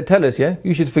 But they tell us, yeah,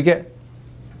 you should forget.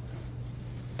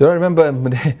 They don't remember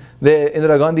the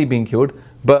Indira Gandhi being killed,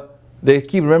 but they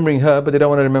keep remembering her, but they don't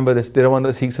want to remember this. They don't want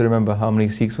the Sikhs to remember how many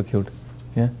Sikhs were killed.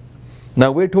 Yeah.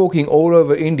 Now we're talking all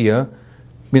over India.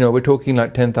 We're talking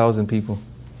like 10,000 people.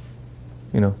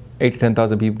 8 to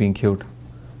 10,000 people being killed.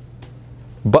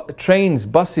 But trains,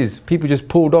 buses, people just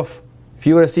pulled off. If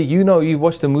you were a Sikh, you've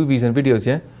watched the movies and videos,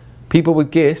 yeah? People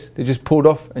with gas, they just pulled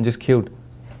off and just killed.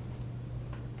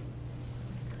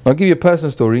 I'll give you a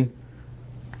personal story.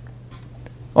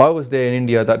 I was there in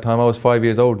India at that time. I was 5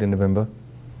 years old in November.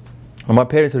 And my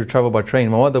parents had to travel by train.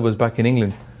 My mother was back in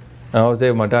England. And I was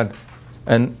there with my dad.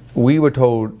 And we were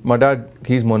told, my dad,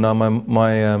 he's Mona,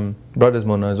 my brother's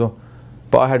Mona as well.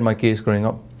 But I had my case growing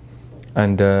up.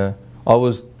 And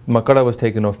my kara was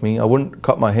taken off me. I wouldn't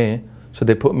cut my hair. So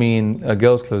they put me in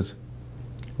girls' clothes.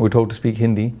 We were told to speak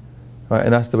Hindi. Right?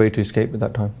 And that's the way to escape at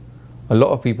that time. A lot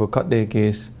of people cut their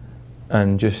case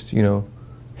and just,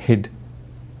 hid.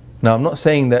 Now, I'm not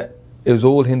saying that it was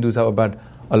all Hindus that were bad.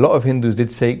 A lot of Hindus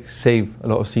did save a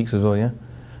lot of Sikhs as well, yeah?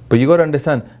 But you got to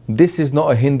understand, this is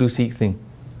not a Hindu-Sikh thing.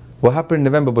 What happened in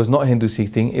November was not a Hindu-Sikh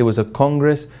thing. It was a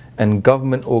Congress and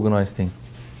government-organized thing.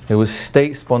 It was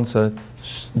state-sponsored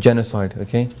genocide,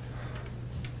 okay?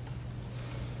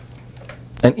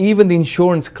 And even the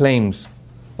insurance claims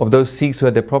of those Sikhs who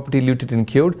had their property looted and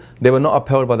killed, they were not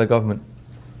upheld by the government.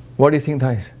 What do you think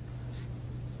that is?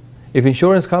 If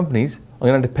insurance companies are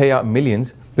going to have to pay out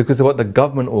millions because of what the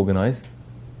government organized,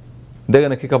 they're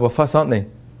going to kick up a fuss, aren't they?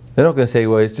 They're not going to say,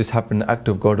 well, it's just happened, an act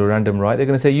of God or random right. They're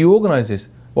going to say, you organize this.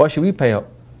 Why should we pay out?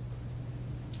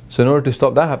 So in order to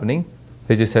stop that happening,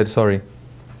 they just said, sorry,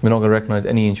 we're not going to recognize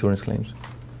any insurance claims.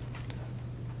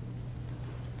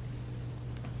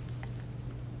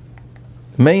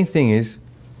 The main thing is,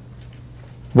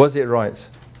 was it riots?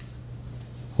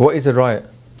 What is a riot?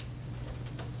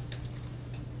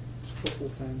 Football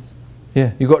fans.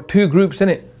 Yeah, you've got two groups in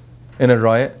it, in a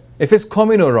riot. If it's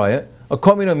communal riot, a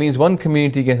communal means one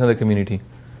community against another community.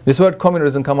 This word communal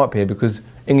doesn't come up here because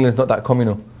England's not that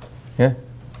communal. Yeah?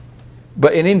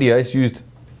 But in India it's used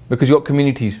because you've got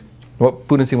communities, what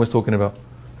Puran Singh was talking about.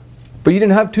 But you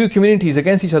didn't have two communities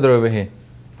against each other over here.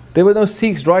 There were no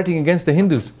Sikhs rioting against the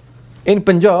Hindus. In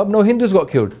Punjab, no Hindus got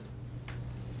killed.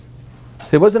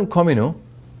 So it wasn't communal,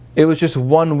 it was just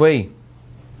one way.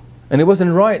 And it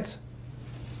wasn't riots.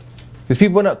 Because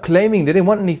people were not claiming, they didn't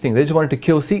want anything, they just wanted to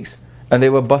kill Sikhs. And they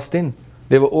were bussed in,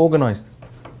 they were organized.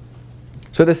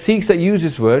 So the Sikhs that use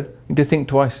this word need to think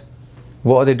twice.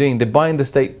 What are they doing? They're buying the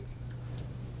state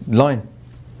line.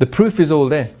 The proof is all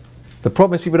there. The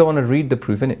problem is people don't want to read the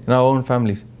proof, innit? In our own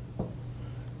families.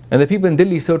 And the people in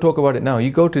Delhi still talk about it now. You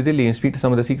go to Delhi and speak to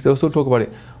some of the Sikhs, they'll still talk about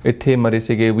it. Itthe mare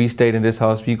sige, we stayed in this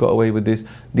house, we got away with this,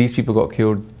 these people got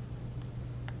killed.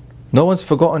 No one's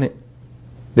forgotten it.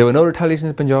 There were no retaliations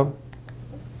in Punjab.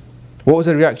 What was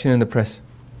the reaction in the press?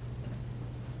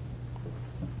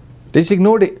 They just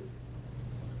ignored it.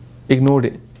 Ignored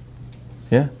it.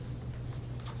 Yeah?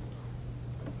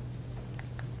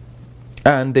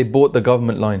 And they bought the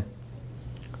government line.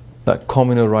 That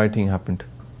communal rioting happened.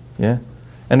 Yeah?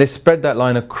 And they spread that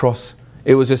line across.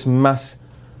 It was just mass,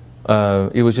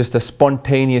 it was just a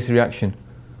spontaneous reaction.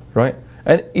 Right?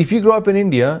 And if you grow up in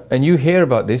India and you hear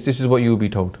about this, this is what you will be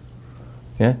told.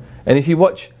 Yeah? And if you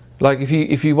watch, like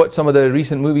if you watch some of the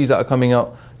recent movies that are coming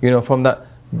out, you know, from that,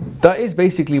 that is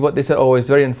basically what they said. Oh, it's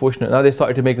very unfortunate. Now they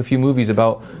started to make a few movies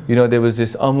about, you know, there was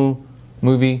this Amu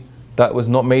movie that was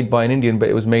not made by an Indian, but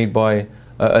it was made by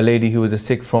a lady who was a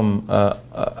Sikh from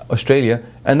Australia,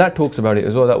 and that talks about it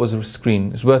as well. That was a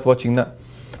screen. It's worth watching that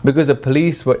because the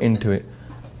police were into it.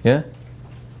 Yeah,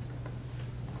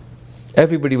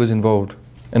 everybody was involved.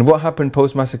 And what happened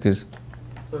post massacres?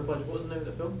 Sorry, what was the name of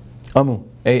the film? Amu,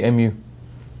 A-M-U.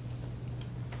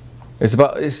 It's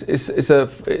about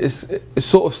it's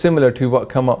sort of similar to what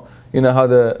come up. You know how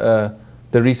the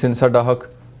recent Sada Haq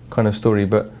kind of story,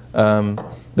 but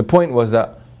the point was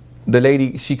that the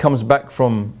lady, she comes back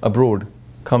from abroad,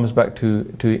 comes back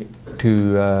to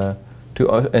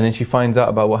and then she finds out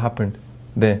about what happened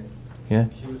there. Yeah.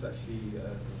 She was actually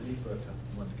a relief worker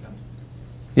in one of the camps.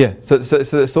 Yeah. So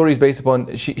the story is based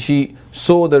upon she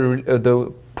saw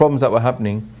the problems that were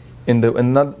happening in the,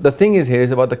 and the thing is here is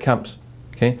about the camps.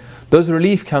 Okay. Those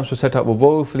relief camps were set up were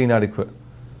woefully inadequate.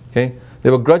 Okay.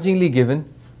 They were grudgingly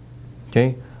given.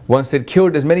 Okay. Once they'd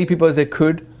killed as many people as they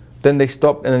could, then they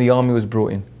stopped, and then the army was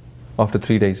brought in after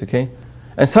 3 days, okay?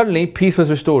 And suddenly peace was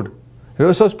restored. If it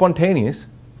was so spontaneous,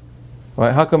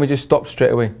 right, how come it just stopped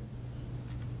straight away?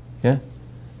 Yeah?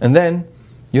 And then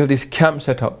you have this camp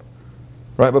set up,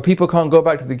 right? But people can't go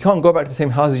back to the same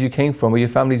houses you came from, where your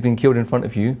family's been killed in front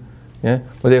of you, yeah?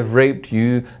 Where they've raped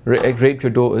you, raped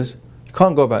your daughters. You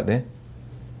can't go back there.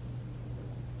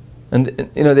 And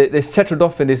you know, they're settled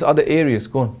off in these other areas.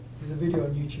 Go on. There's a video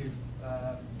on YouTube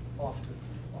of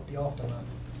the aftermath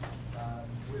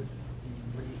with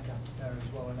the relief camps there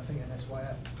as well, and I think an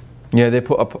SYF. Yeah, they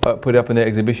put it up in their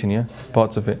exhibition. Yeah,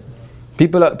 parts of it.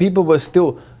 People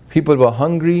were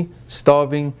hungry,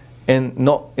 starving, and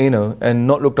not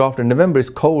not looked after. In November it's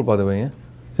cold, by the way. Yeah,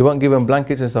 they weren't given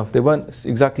blankets and stuff. They weren't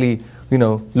exactly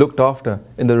looked after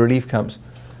in the relief camps,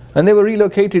 and they were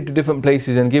relocated to different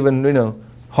places and given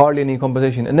hardly any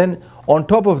compensation. And then on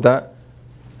top of that,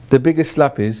 the biggest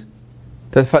slap is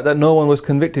the fact that no one was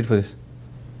convicted for this.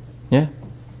 Yeah?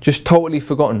 Just totally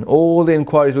forgotten. All the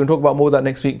inquiries, we're going to talk about more of that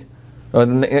next week, the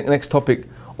next topic.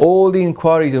 All the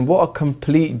inquiries, and what a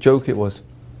complete joke it was.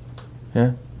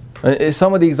 Yeah? And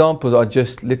some of the examples are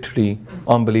just literally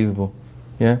unbelievable.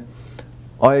 Yeah?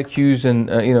 IAQs and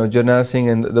Jarnail Singh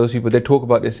and those people, they talk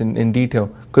about this in detail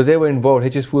because they were involved.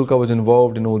 HS Fulka was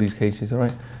involved in all these cases, all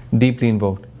right? Deeply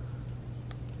involved.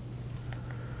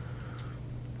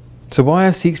 So why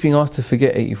are Sikhs being asked to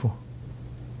forget 84?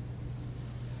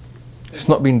 It's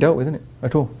not being dealt with, isn't it,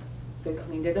 at all? They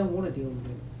don't want to deal with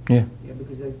it. Yeah. Yeah,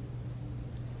 because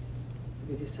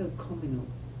it's so communal.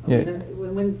 Yeah.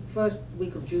 When first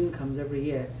week of June comes every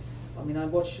year, I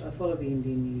follow the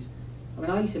Indian news.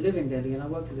 I used to live in Delhi and I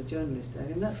worked as a journalist, and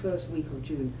in that first week of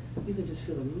June, you could just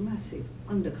feel a massive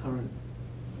undercurrent.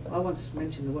 I once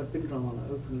mentioned the word Bindramala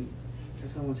openly, and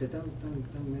someone said, don't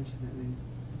mention that name.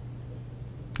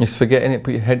 Just forgetting it,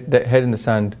 put your head in the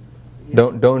sand.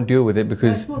 Yeah. Don't deal with it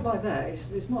because... No, it's not like that.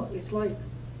 It's like,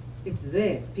 it's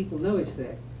there. People know it's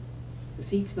there. The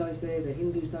Sikhs know it's there, the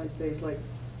Hindus know it's there.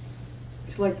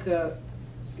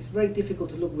 It's very difficult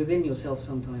to look within yourself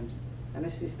sometimes. And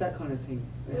it's that kind of thing.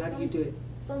 How do you do it?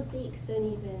 Some Sikhs don't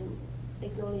even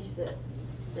acknowledge that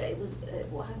it was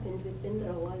what happened with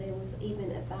Bindra, it was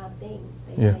even a bad thing.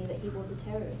 They say that he was a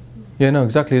terrorist. Yeah, no,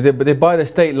 exactly. But they buy the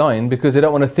state line because they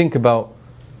don't want to think about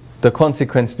the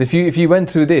consequences. If you went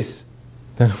through this,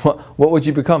 then what would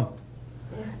you become?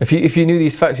 Yeah. If you knew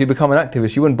these facts, you'd become an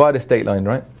activist. You wouldn't buy the state line,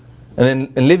 right?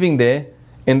 And living there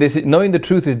in this, knowing the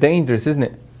truth is dangerous, isn't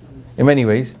it? In many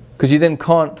ways, because you then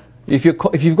can't. If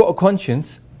you've got a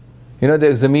conscience, you know the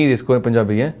zamir is called in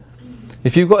Punjabi, yeah.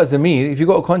 If you've got a zamir, if you've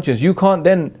got a conscience, you can't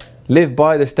then live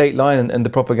by the state line and the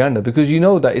propaganda, because you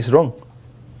know that it's wrong.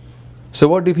 So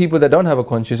what do people that don't have a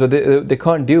conscience, or they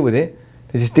can't deal with it?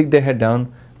 They just stick their head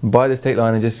down by the state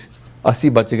line and just asi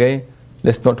bach gaye,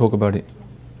 let's not talk about it.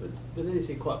 But then you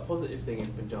see quite a positive thing in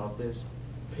Punjab. There's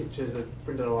pictures of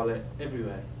Brindawale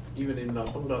everywhere. Even in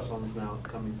Bhangra songs now, it's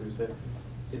coming through. So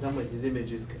in some ways, his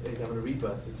image is having a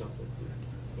rebirth in some senses.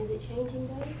 Is it changing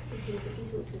though? Because if you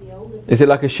talk to the older Is it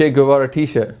like a Che Guevara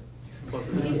t-shirt?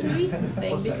 It's a recent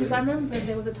thing, because I remember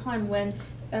there was a time when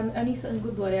only certain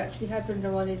Gurdwara actually had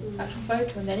Brindawale's actual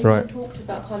photo, and then everyone talked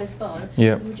about Khalistan,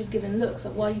 and were just given looks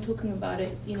like, why are you talking about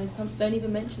it? You know, some don't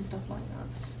even mention stuff like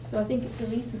that. So I think it's a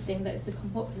recent thing that it's become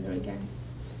popular again.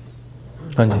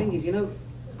 The thing is, you know,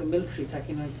 the military attack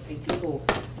in 1984,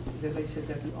 is that they said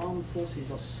that the armed forces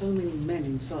lost so many men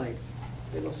inside.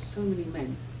 They lost so many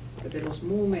men that they lost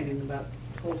more men in about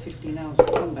 12, 15 hours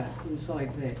of combat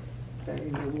inside there than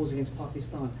in their wars against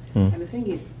Pakistan. And the thing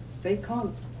is, they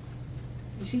can't.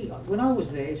 You see, when I was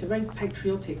there, it's a very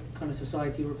patriotic kind of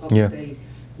society. Republic Days,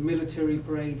 military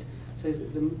parades. So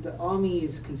the army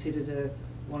is considered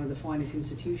one of the finest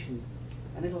institutions,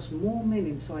 and they lost more men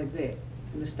inside there,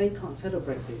 and the state can't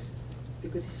celebrate this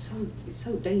because it's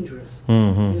so dangerous.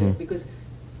 Because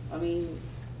I mean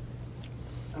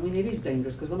it is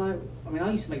dangerous, because when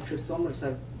I used to make trips to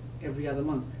Amritsar every other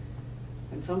month,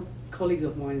 and some colleagues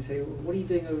of mine say, well, what are you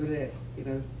doing over there? You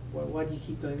know, why do you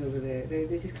keep going over there?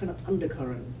 There's this kind of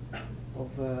undercurrent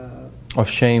of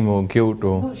shame or guilt,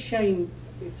 or not shame.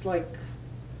 It's like,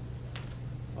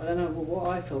 I don't know, what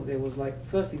I felt there was like,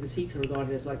 firstly, the Sikhs are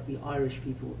regarded as like the Irish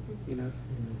people, you know,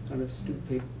 kind of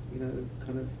stupid, you know,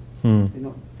 kind of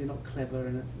they're not clever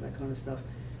and that kind of stuff.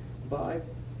 But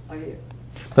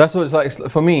that's what it's like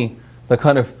for me. The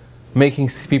kind of making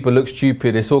people look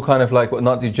stupid. It's all kind of like what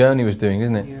Nazi Germany was doing,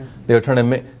 isn't it? Yeah. They were trying to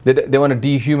make. They want to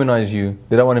dehumanize you.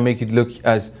 They don't want to make you look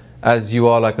as you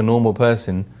are, like a normal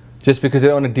person, just because they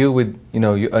don't want to deal with, you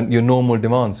know, your normal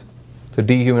demands. To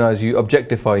dehumanize you,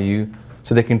 objectify you,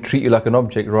 so they can treat you like an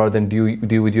object rather than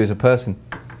deal with you as a person.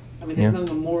 I mean, there's no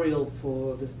memorial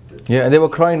for this. Yeah, and they were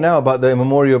crying now about the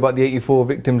memorial about the 84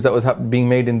 victims that was being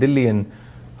made in Delhi, and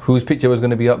whose picture was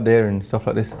going to be up there and stuff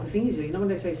like this. The thing is, you know, when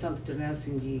they say Sant Jarnail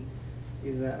Singh Ji,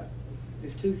 is that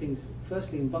there's two things.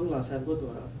 Firstly, in Bangla Sahib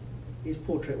Gurdwara, his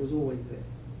portrait was always there,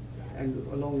 and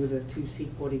along with the two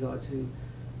Sikh bodyguards who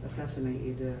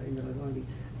assassinated Indira Gandhi.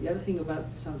 The other thing about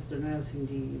Sant Jarnail Singh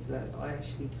Ji is that I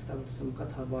actually discovered some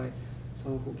katha by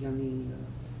someone called Gyani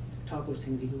Thakur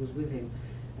Singh Ji, who was with him,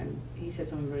 and he said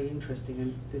something very interesting,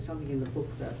 and there's something in the book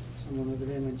that someone over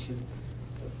there mentioned.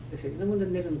 They said, you know, when the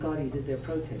Nirankharis did their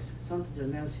protests, Sant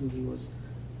Jarnail Singh Ji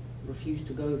refused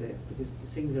to go there because the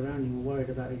Singhs around him were worried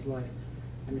about his life,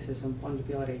 and they said some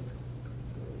Punjabi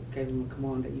gave him a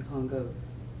command that you can't go.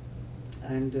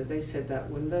 And they said that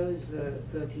when those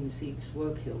 13 Sikhs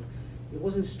were killed, it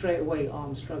wasn't straight away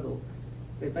armed struggle.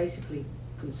 They basically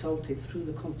consulted through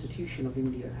the constitution of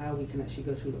India how we can actually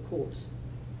go through the courts,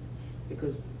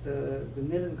 because the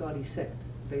Nirankari sect,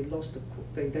 they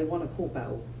won a court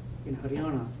battle in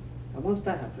Haryana, and once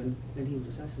that happened, then he was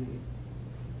assassinated,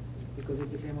 because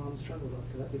it became armed struggle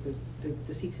after that, because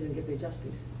the Sikhs didn't get their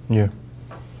justice. Yeah.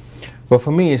 Well,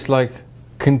 for me, it's like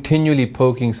continually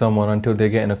poking someone until they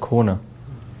get in a corner,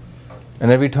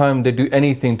 and every time they do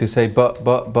anything to say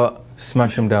but,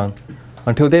 smash them down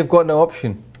until they've got no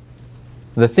option.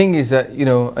 The thing is that, you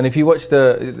know, and if you watch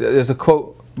there's a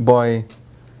quote by, you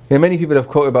know, many people have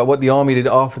quoted about what the army did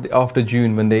after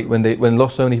June, when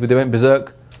lost so many people, they went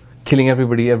berserk, killing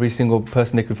every single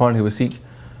person they could find who was Sikh.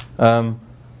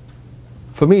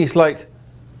 For me, it's like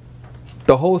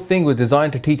the whole thing was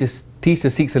designed to teach the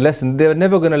Sikhs a lesson they were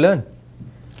never going to learn.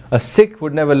 A Sikh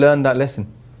would never learn that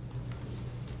lesson.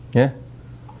 Yeah.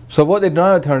 So what they're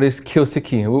trying to do is kill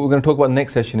Sikhi. What we're going to talk about in the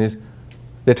next session is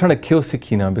they're trying to kill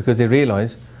Sikhi now, because they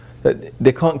realise that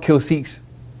they can't kill Sikhs.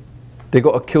 They've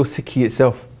got to kill Sikhi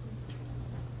itself.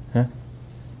 Yeah?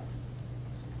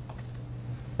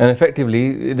 And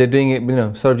effectively, they're doing it, you know,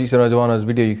 Sarabjit Singh Rajawana's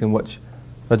video you can watch,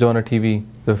 Rajwana TV,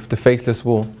 the faceless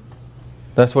war.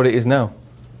 That's what it is now.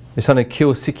 It's trying to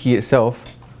kill Sikhi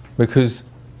itself, because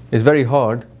it's very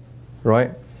hard,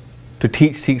 right, to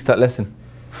teach Sikhs that lesson.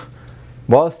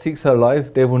 Whilst Sikhs are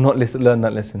alive, they will not learn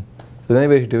that lesson. So the only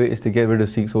way to do it is to get rid of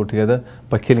Sikhs altogether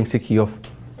by killing Sikhi off.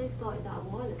 They started that a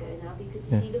while ago now, because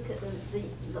if you look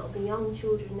at the young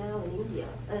children now in India,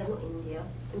 not India,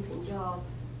 in Punjab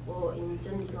or in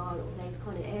Chandigarh or those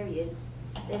kind of areas,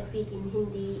 they're speaking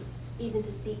Hindi, even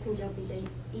to speak Punjabi,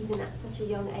 even at such a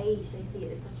young age, they see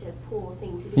it as such a poor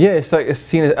thing to do. Yeah, it's like it's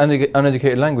seen as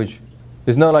uneducated language.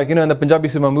 It's not like, you know, in the Punjabi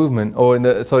Suba Movement, or in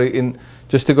the, sorry, in,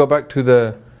 just to go back to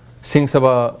the Singh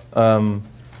Sabha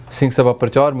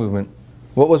Prachar movement,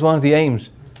 what was one of the aims?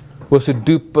 Was to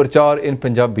do Prachar in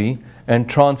Punjabi and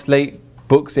translate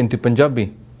books into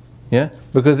Punjabi. Yeah?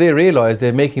 Because they realize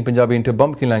they're making Punjabi into a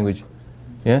bumpkin language.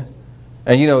 Yeah?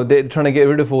 And you know, they're trying to get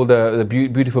rid of all the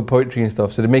beautiful poetry and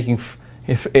stuff, so they're making,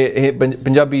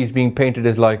 Punjabi is being painted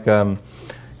as like,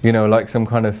 you know, like some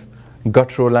kind of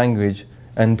guttural language,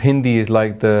 and Hindi is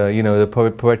like the, you know,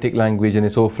 the poetic language, and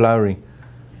it's all flowery.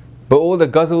 But all the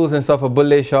ghazals and stuff of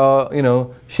Bulle Shah, you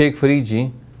know, Sheikh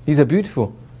Fariji, these are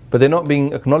beautiful, but they're not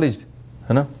being acknowledged.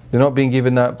 You know? They're not being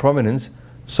given that prominence.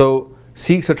 So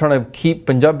Sikhs are trying to keep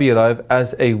Punjabi alive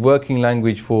as a working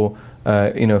language for,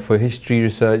 you know, for history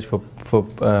research, for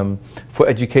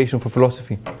education, for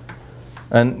philosophy.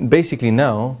 And basically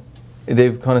now,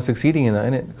 they're kind of succeeding in that,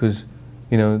 innit? Because,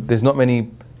 you know, there's not many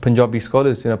Punjabi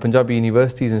scholars. You know, Punjabi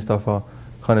universities and stuff are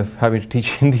kind of having to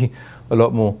teach Hindi a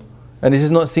lot more. And this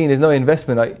is not seen, there's no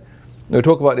investment. We'll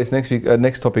talk about this next week,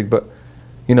 next topic, but,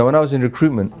 you know, when I was in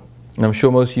recruitment, and I'm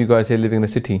sure most of you guys here living in the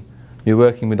city, you're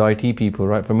working with IT people,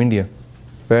 right, from India.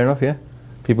 Fair enough, yeah?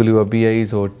 People who are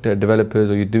BAs or developers,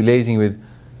 or you're liaising with.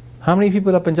 How many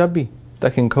people are Punjabi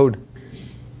that can code?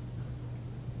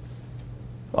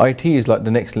 IT is like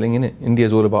the next thing, innit? India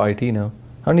is all about IT now.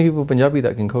 How many people are Punjabi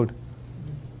that can code?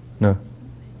 No.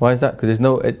 Why is that? Because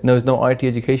there's no IT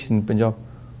education in Punjab.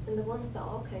 And the ones that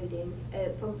are coding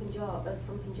from Punjab,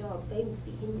 they will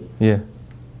speak Hindi. Yeah,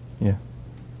 yeah.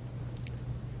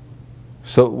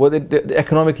 So what they're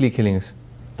economically killing us.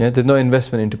 Yeah, there's no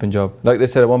investment into Punjab. Like they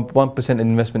said, 1%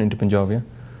 investment into Punjab. Yeah.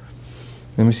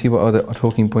 Let me see what other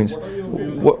talking points. What are your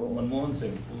views on Manmohan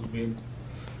Singh, who's been?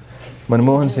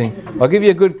 Manmohan Singh. I'll give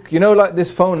you a good. You know, like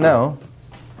this phone now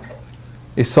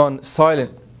is on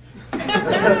silent.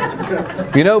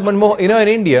 You know, you know,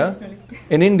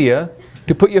 in India,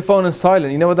 to put your phone on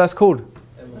silent, you know what that's called?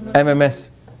 MMS,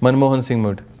 Manmohan Singh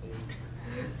mode.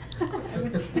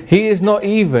 He's not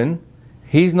even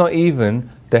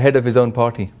the head of his own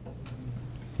party.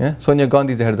 Yeah, Sonia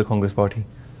Gandhi is the head of the Congress party,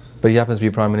 but he happens to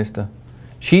be Prime Minister.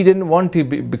 She didn't want to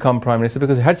become Prime Minister,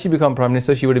 because had she become Prime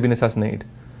Minister, she would have been assassinated,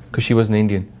 because she was an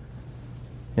Indian.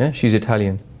 Yeah, she's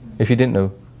Italian. If you didn't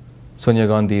know, Sonia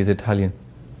Gandhi is Italian.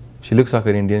 She looks like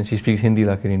an Indian, she speaks Hindi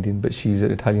like an Indian, but she's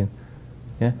Italian.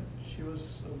 Yeah? She was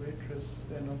a waitress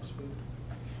in Oxford.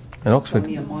 In Oxford?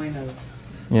 Sonia Minor.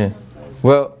 Yeah.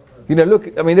 Well, you know,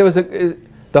 look, I mean, there was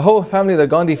the whole family, the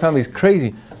Gandhi family is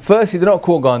crazy. Firstly, they're not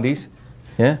called Gandhis.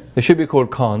 Yeah? They should be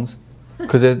called Khans,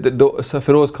 because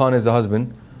Feroz Khan is the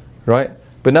husband, right?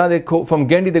 But now they're called, from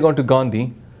Gandhi they're going to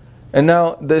Gandhi, and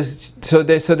now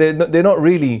they're not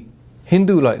really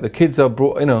Hindu. Like the kids are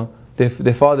brought, you know, their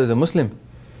father's a Muslim.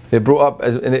 They're brought up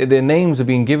as, and their names are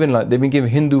being given like, they've been given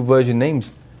Hindu version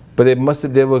names, but they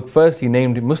were firstly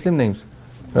named Muslim names.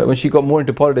 Right? When she got more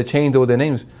into politics, they changed all their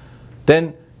names.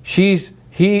 Then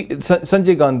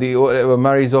Sanjay Gandhi or whatever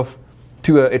marries off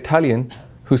to an Italian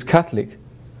who's Catholic.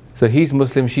 So he's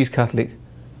Muslim, she's Catholic,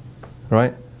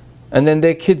 right? And then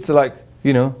their kids are like,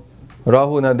 you know,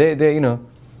 Rahul. Now they you know,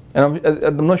 and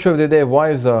I'm not sure if their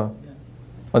wives are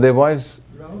their wives.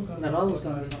 Rahul's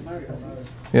not married.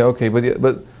 Yeah, okay,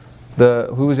 but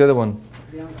who was the other one?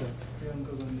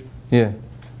 Yeah,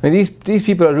 I mean, these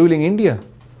people are ruling India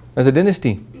as a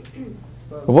dynasty.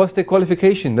 What's their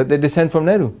qualification? That they descend from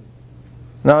Nehru.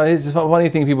 Now, here's a funny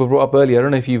thing people brought up earlier. I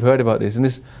don't know if you've heard about this, and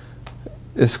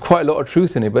there's quite a lot of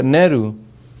truth in it. But Nehru,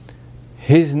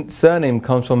 his surname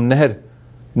comes from Neher.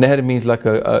 Neher means like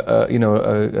a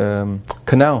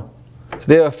canal. So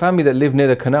they're a family that lived near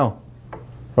the canal,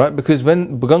 right? Because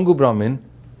when Gangu Brahmin,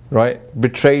 right,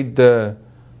 betrayed the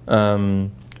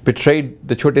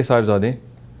Chote Sahibzade,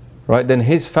 right? Then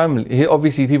his family,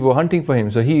 obviously people were hunting for him,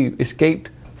 so he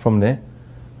escaped from there,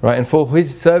 right? And for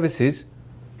his services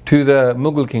to the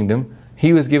Mughal kingdom,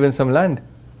 he was given some land,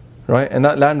 right? And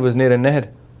that land was near a Neher.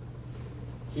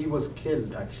 He was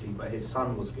killed actually, but his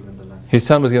son was given the land. His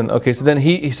son was given. Okay, so then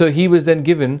he was then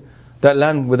given that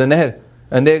land with a Neher,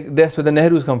 and that's where the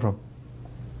Nehrus come from.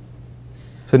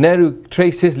 So Nehru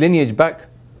traced his lineage back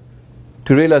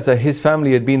to realize that his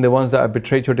family had been the ones that had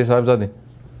betrayed Chote Sahibzade. And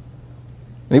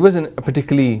he wasn't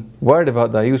particularly worried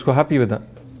about that. He was quite happy with that.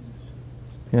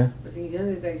 Yeah. I think the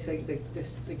other day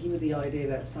they give me the idea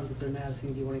that something to now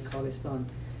think you want to Khalistan.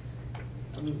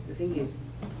 I mean, the thing is,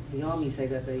 the army say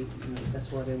that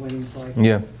that's why they went inside.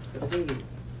 Yeah. But the thing is,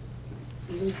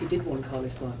 even if you did want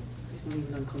Khalistan, it's not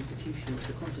even unconstitutional.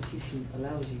 The constitution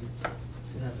allows you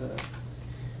to have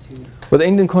to. But the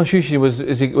Indian constitution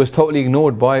was totally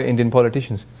ignored by Indian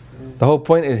politicians. The whole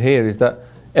point is that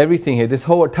everything here, this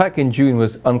whole attack in June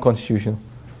was unconstitutional.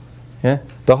 Yeah,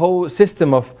 the whole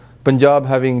system of Punjab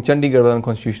having Chandigarh was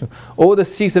unconstitutional. All the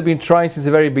Sikhs have been trying since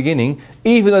the very beginning,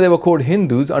 even though they were called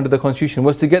Hindus under the constitution,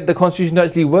 was to get the constitution to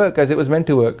actually work as it was meant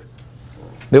to work.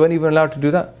 They weren't even allowed to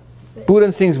do that.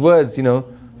 Puran Singh's words, you know,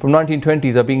 from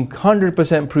 1920s are being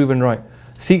 100% proven right.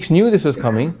 Sikhs knew this was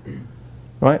coming,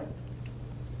 right?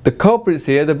 The culprits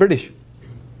here are the British.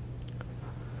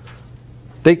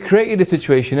 They created a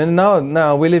situation, and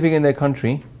now we're living in their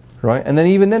country, right? And then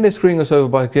even then they're screwing us over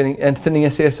by getting and sending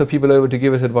SAS people over to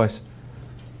give us advice.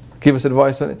 Give us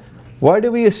advice on it. Why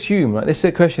do we assume, right? This is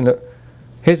a question that,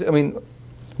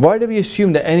 why do we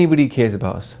assume that anybody cares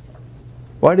about us?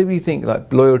 Why do we think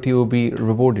like loyalty will be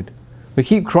rewarded? We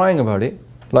keep crying about it,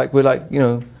 like we're like, you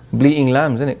know, bleating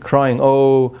lambs, isn't it? Crying,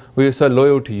 oh, we were so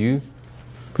loyal to you.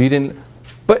 But you didn't.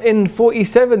 But in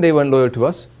 47 they weren't loyal to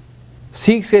us.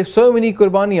 Sikhs gave so many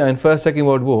qurbaniya in First, Second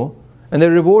World War, and they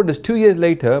rewarded us 2 years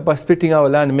later by splitting our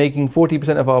land and making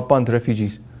 40% of our panth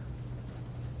refugees.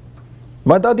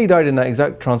 My dadi died in that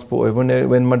exact transport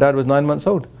when my dad was 9 months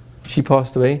old. She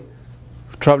passed away,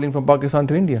 travelling from Pakistan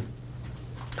to India.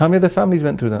 How many other families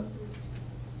went through that?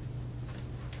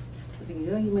 I think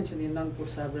you mentioned the Anandpur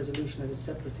Sahib Resolution as a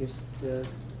separatist,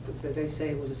 they say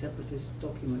it was a separatist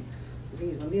document. The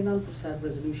thing is, when the Anandpur Sahib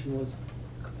Resolution was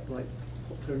like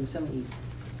popular in the 70s,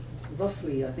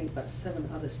 roughly, I think about 7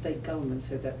 other state governments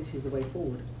said that this is the way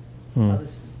forward.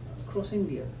 Others across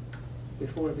India,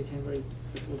 before the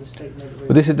state made it very.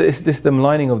 But this is the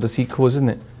maligning of the Sikh cause, isn't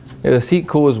it? Yeah, the Sikh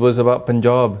cause was about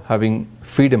Punjab having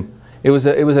freedom. It was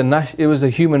a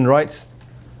human rights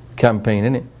campaign,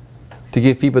 isn't it? To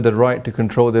give people the right to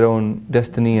control their own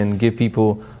destiny and give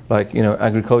people, like, you know,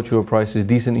 agricultural prices,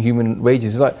 decent human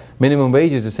wages. It's like minimum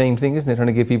wage is the same thing, isn't it? Trying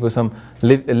to give people some a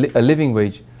living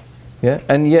wage. Yeah,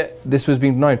 and yet this was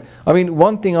being denied. I mean,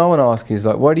 one thing I want to ask is,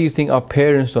 like, why do you think our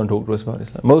parents don't talk to us about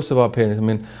this? Like, most of our parents, I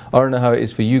mean, I don't know how it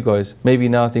is for you guys. Maybe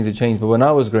now things have changed, but when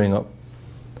I was growing up,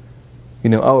 you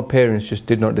know, our parents just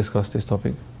did not discuss this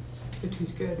topic. They're too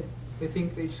scared. They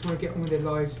think they just want to get on with their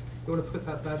lives. They want to put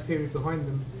that bad period behind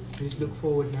them and just look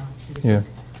forward now. And just think,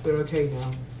 we're okay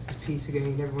now. There's peace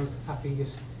again. Everyone's happy.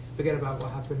 Just forget about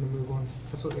what happened and move on.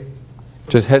 That's what they do.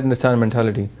 Just head in the sand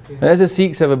mentality. Yeah. And has the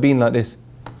Sikhs ever been like this?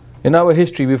 In our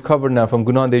history we've covered now from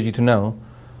Guru Nanak Dev Ji to now,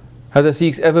 have the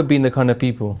Sikhs ever been the kind of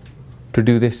people to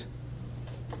do this?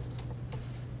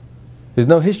 There's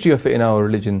no history of it in our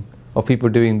religion, of people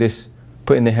doing this,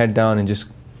 putting their head down and just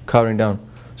cowering down.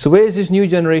 So where does this new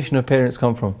generation of parents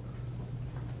come from?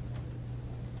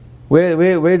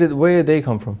 Where did they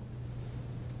come from?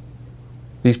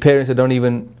 These parents that don't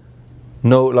even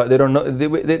know, like they don't know,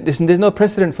 there's no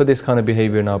precedent for this kind of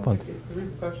behaviour in our panth. It's the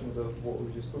repercussions of what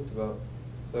we just talked about.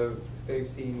 So if they've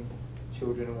seen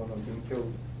children and whatnot being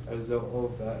killed as a result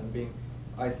of that and being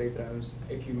isolated,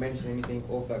 if you mention anything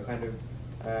of that kind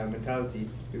of mentality,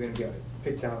 you're going to get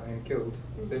picked out and killed.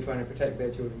 So they're trying to protect their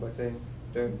children by saying,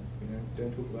 don't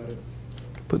talk about it.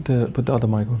 Put the other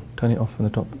mic on. Turn it off from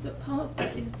the top. But part of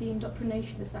that is the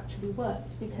indoctrination that's actually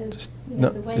worked, because just,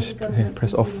 the way the government's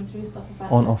press off. through stuff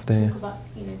about on off there. About,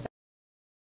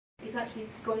 it's actually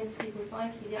gone into people's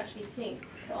psyche. They actually think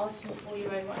that asking for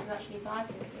your own rights is actually bad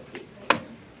for people.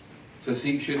 So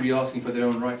Sikhs shouldn't be asking for their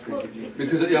own rights, basically,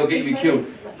 because it'll get you killed.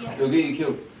 It'll get you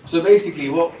killed. So basically,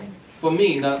 for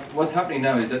me now, what's happening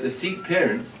now is that the Sikh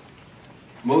parents,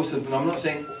 most of them, I'm not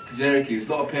saying generically, there's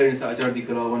a lot of parents that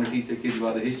are want to teach their kids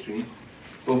about the history,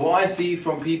 but what I see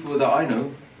from people that I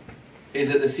know is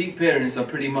that the Sikh parents are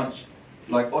pretty much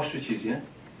like ostriches, yeah?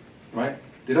 Right?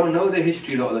 They don't know their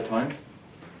history a lot of the time,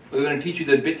 but they're going to teach you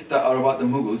the bits that are about the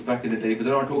Mughals back in the day, but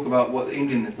they don't talk about what the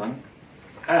Indian has done.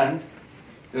 And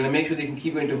they're going to make sure they can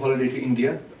keep going to holiday to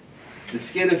India. They're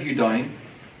scared of you dying.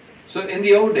 So in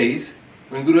the old days,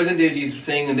 when Guru Arjan Dev Ji is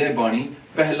saying in their Bani,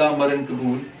 Pehla maran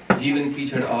kabul, Jeevan ki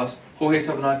chhad aas, ho hai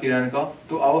sabna ki rehne ka,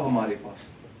 to aao hamare paas.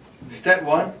 Step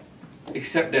 1,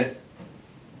 accept death.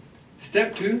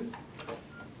 Step 2,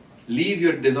 leave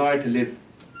your desire to live.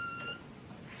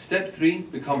 Step 3,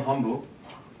 become humble.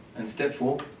 And step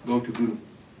 4, go to Guru.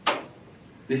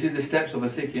 This is the steps of a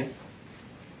Sikh, yeah?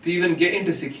 To even get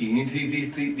into Sikhi, you need to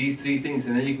see these three things,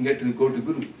 and then you can go to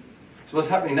Guru. So what's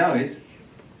happening now is,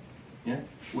 yeah,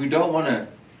 we don't want to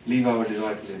leave our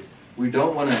desire to live. We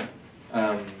don't want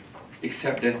to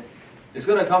accept death. It's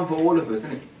going to come for all of us,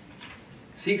 isn't it?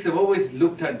 Sikhs have always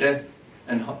looked at death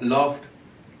and laughed.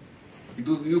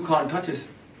 You can't touch us.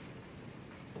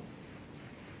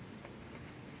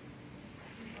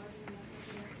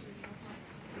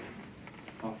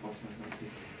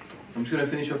 I'm just going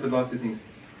to finish off with the last two things.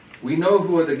 We know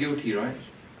who are the guilty, right?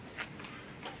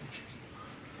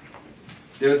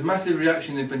 There was massive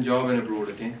reaction in Punjab and abroad,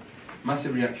 okay?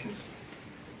 Massive reactions.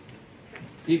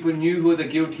 People knew who were the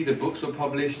guilty, the books were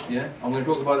published, yeah? I'm going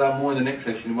to talk about that more in the next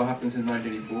session, what happened since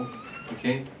 1984,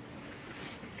 okay?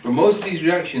 But most of these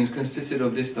reactions consisted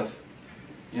of this stuff,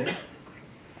 yeah?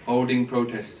 Holding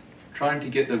protests, trying to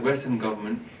get the Western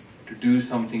government to do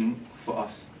something for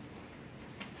us.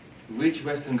 Which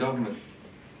Western government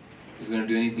is going to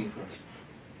do anything for us?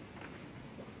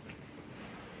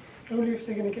 Only if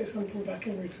they're going to get something back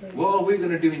in return. What are we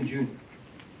going to do in June?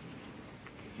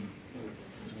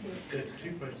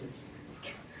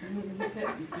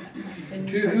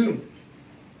 To whom?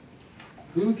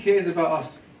 Who cares about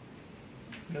us?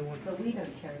 No one. But we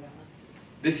don't care about us.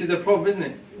 This is the problem, isn't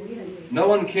it? We don't. No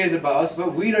one cares about us,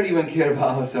 but we don't even care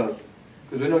about ourselves.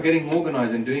 Because we're not getting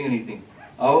organised and doing anything.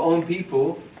 Our own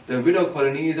people, the widow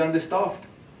colony is understaffed.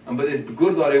 But there's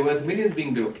Gurdwara worth millions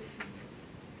being built.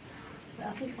 But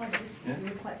I think like this,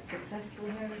 we're quite successful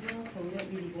here as well, so we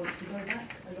don't really want to go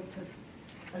back.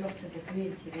 A lot of the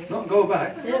community. Not go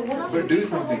back, but do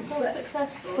something.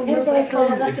 Successful. But what about that's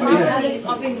the mentality.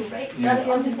 That's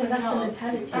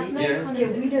the mentality.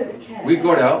 We don't care. We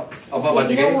got out.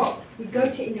 You know what? We go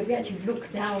to India, we actually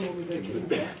look down when we go to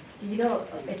India. You know,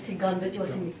 it's a gun that you're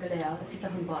seeing is going to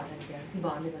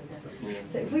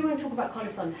So if we want to talk about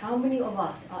Khalistan, how many of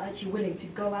us are actually willing to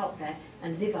go out there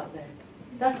and live out there?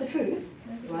 That's the truth,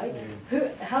 right?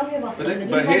 How many of us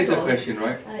But here's the question,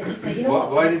 right? Say, you know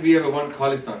why did we ever want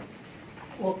Khalistan?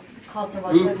 Well,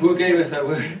 who gave us that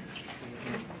word?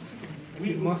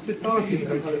 But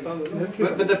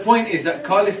the point is that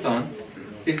Khalistan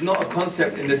is not a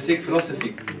concept in the Sikh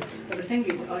philosophy. But the thing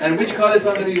is, and which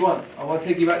Khalistan do you want? I want to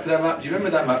take you back to that map. Do you remember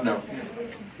that map now?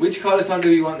 Which Khalistan do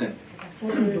we want then?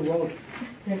 The world.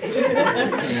 Do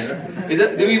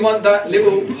we want that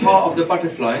little heart of the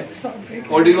butterfly?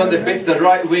 Or do you want the bits, the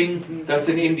right wing that's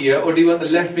in India? Or do you want the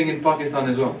left wing in Pakistan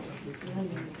as well?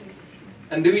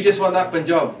 And do we just want that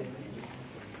Punjab?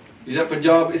 Is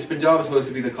Punjab supposed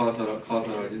to be the Khalsa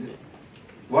Raj, is it?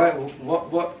 Why?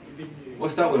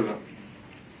 What's that all about?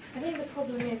 I think the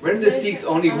problem is... When the Sikhs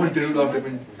only want to rule after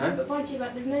Punjab? Huh? But mind you,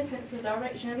 like, there's no sense of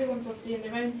direction. Everyone's off doing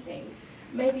their own thing.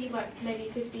 Maybe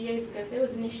 50 years ago, if there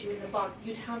was an issue in the Bund,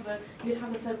 you'd have a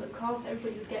separate cast.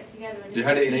 Everybody would get together. And You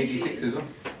had it in '86 as well.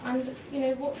 And you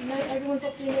know what? No, everyone's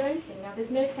off doing their own thing now.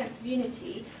 There's no sense of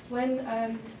unity. When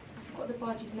I forgot the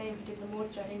Baji's name who did the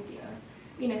Morcha in India.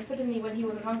 You know, suddenly when he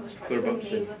was on hunger strike,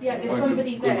 suddenly, there's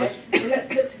somebody there. So let's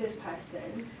look to this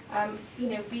person. You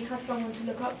know, we have someone to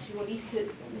look up to, or at least to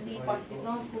lead by his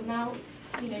example. Now,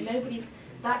 you know, nobody's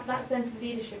that sense of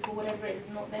leadership or whatever it is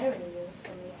not there anymore for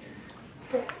some reason.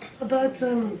 About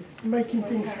making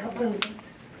things happen,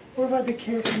 what about the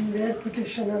case in the Ed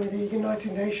petition and the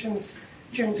United Nations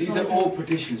genocide? These are all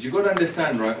petitions. You've got to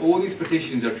understand, right? All these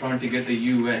petitions are trying to get the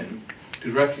UN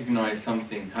to recognise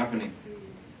something happening.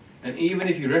 And even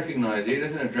if you recognise it, it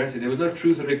doesn't address it. There was no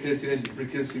truth or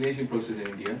reconciliation process in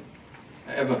India,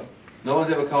 ever. No one's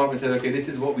ever come up and said, okay, this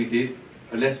is what we did,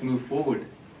 but let's move forward.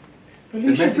 The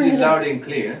message is loud and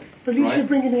clear. But at least you're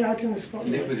bringing it out in the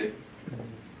spotlight. Live with it.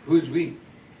 Who's we?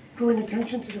 Drawing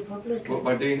attention to the public. What,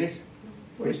 by doing this?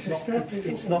 Well,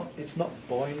 It's not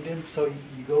binding. So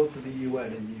you go to the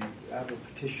UN and you have a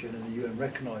petition and the UN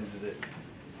recognises it.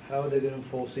 How are they going to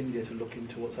force India to look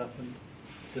into what's happened?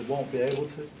 They won't be able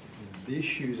to. The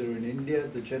issues are in India.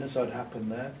 The genocide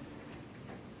happened there,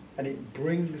 and it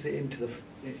brings it into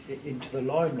the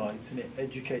limelight, and it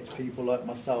educates people like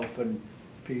myself and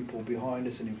people behind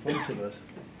us and in front of us.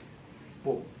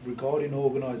 But regarding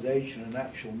organisation and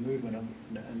actual movement,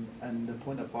 and the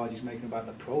point that Baji's making about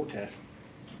the protest,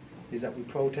 is that we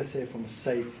protest here from a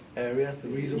safe area. The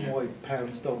reason why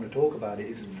parents don't want to talk about it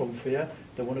is from fear.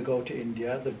 They want to go to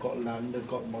India, they've got land, they've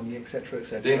got money, etc.,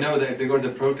 etc. They know that if they go to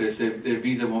the protest, their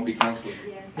visa won't be cancelled.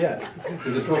 Yeah.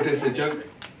 Because the protest is a joke.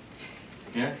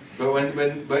 Yeah.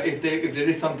 But if there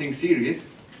is something serious,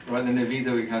 right, then their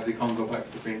visa we have, they can't go back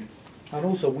to the print. And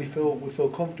also, we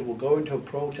feel comfortable going to a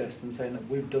protest and saying that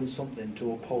we've done something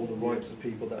to uphold the rights of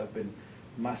people that have been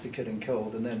massacred and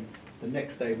killed, and then the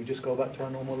next day we just go back to our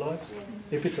normal lives.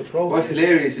 If it's a protest... What's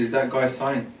hilarious is that guy's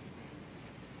sign.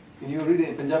 Can you read it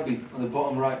in Punjabi on the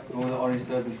bottom right with all the orange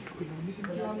turbans?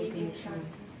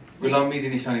 Gulami di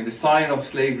Nishani, the sign of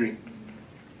slavery.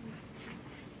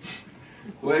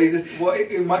 Well,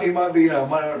 it might be, I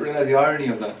might not realise the irony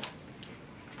of that.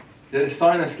 The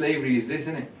sign of slavery is this,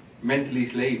 isn't it? Mentally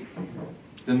slave.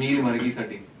 Zameel margi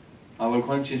sati. Our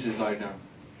conscience is died down.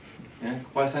 Yeah?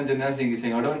 Sanjay Singh is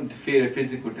saying, I don't fear a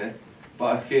physical death, but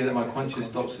I fear that my conscience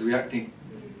stops reacting.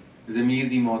 Zamir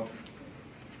di maut.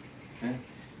 Okay?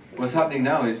 What's happening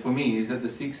now is, for me, is that the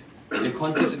Sikhs, their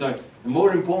conscience is like, and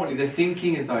more importantly, their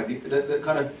thinking is like, the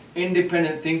kind of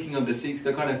independent thinking of the Sikhs,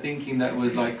 the kind of thinking that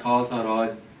was like Khalsa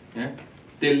Raj, yeah?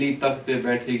 Dilli takht pe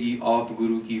baithegi aap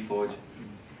Guru ki fauj.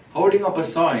 Holding up a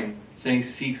sign saying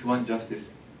Sikhs want justice.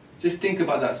 Just think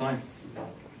about that sign.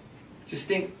 Just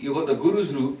think, you've got the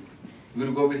Guru's route,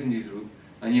 Guru Gobind Singh Ji's route,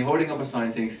 and you're holding up a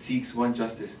sign saying Sikhs want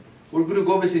justice. Would Guru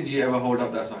Gobind Singh Ji ever hold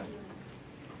up that sign?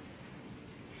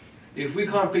 If we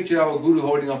can't picture our Guru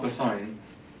holding up a sign,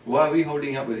 why are we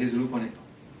holding up with his roop on it?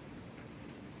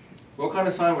 What kind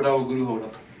of sign would our Guru hold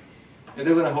up? If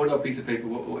they were going to hold up a piece of paper,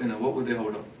 what would they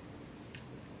hold up?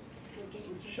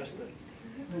 Justice.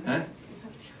 Huh?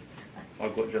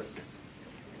 I've got justice.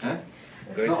 Huh?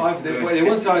 No, they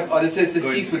won't say, they says the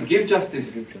Sikhs would give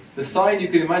justice. The sign you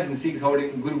can imagine Sikhs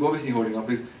holding, Guru Gobind Singh holding up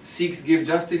is Sikhs give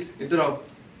justice.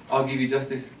 I'll give you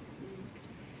justice.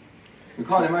 You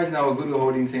can't imagine our Guru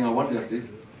holding saying I want justice.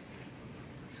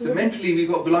 So mentally we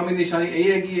got Gulami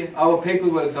Nishani, our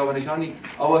paperwork is our Nishani,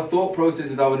 our thought process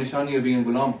is our Nishani of being a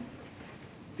Gulam.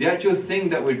 The actual thing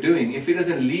that we're doing, if it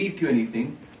doesn't lead to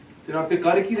anything, then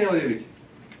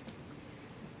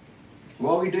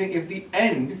what are we doing? If the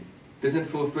end doesn't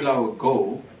fulfill our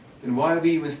goal, then why are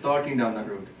we even starting down that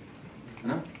road?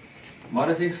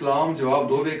 Mara Singh Salam Jawab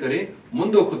Dove Kare,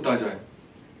 Mundo Kutta Jai.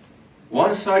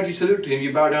 One side you salute to him,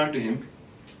 you bow down to him.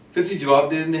 Fir si jawab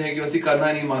de dende hai ki wasi karna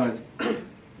nahi Maharaj.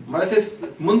 Maharaj says,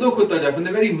 Mundo Kutta Jai, from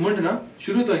the very mund na,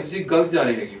 shuru to hi, galat ja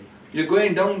rahe hai. You're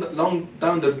going down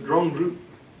the wrong route.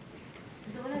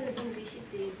 So one of the things we should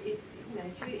do is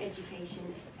through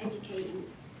education, educating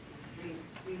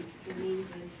through means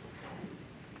of...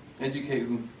 Educate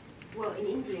who? Well, in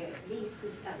India at least,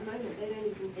 because at the moment they don't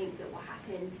even think that what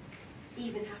happened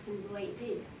even happened the way it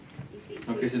did.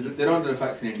 Okay, so they don't know the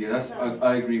facts in India.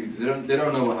 I agree with you. They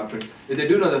don't know what happened. If they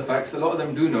do know the facts, a lot of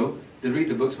them do know. They read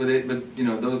the books, but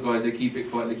those guys, they keep it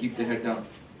quiet. They keep their head down.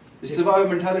 It's survival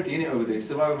mentality, isn't it, over there? It's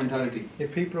survival mentality.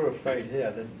 If people are afraid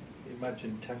here, then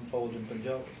imagine tenfold in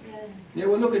Punjab. Yeah,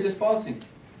 well, look at just passing.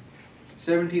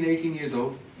 17, 18 years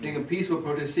old, doing a peaceful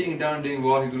protest, sitting down, doing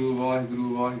WhyGuru,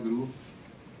 WhyGuru, WhyGuru,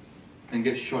 and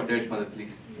gets shot dead by the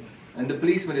police. And the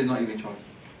policeman is not even charged.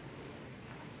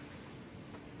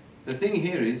 The thing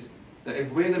here is that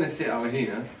if we're going to sit out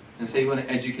here and say we want to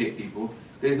educate people,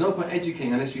 there's no point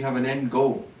educating unless you have an end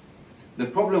goal. The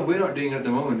problem we're not doing at the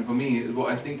moment, for me, is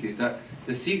what I think is that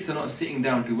the Sikhs are not sitting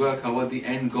down to work out what the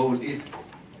end goal is.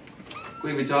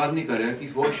 Koi vichar nahi kar raha ki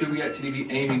what should we actually be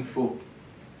aiming for?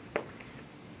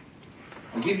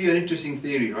 I'll give you an interesting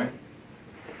theory, right?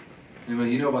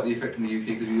 You know about the effect in the UK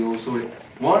because we all saw it.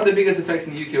 One of the biggest effects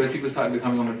in the UK was people started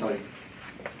becoming Amritari.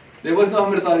 There was no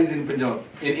Amritaris in Punjab,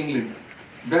 in England.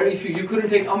 Very few. You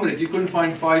couldn't take Amrit. You couldn't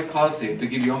find 5 Khalsa to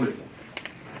give you Amrit.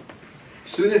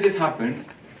 As soon as this happened,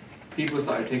 people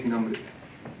started taking Amrit.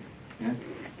 Yeah?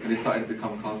 And they started to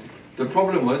become Khalsa. The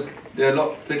problem was, they're a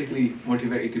lot politically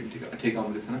motivated to take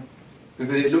Amrit. Huh?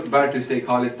 Because it looked bad to say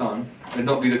Khalistan and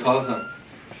not be the Khalsa.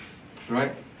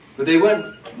 Right? But they weren't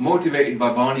motivated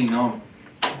by Bani Naam,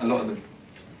 a lot of them.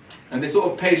 And they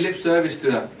sort of paid lip service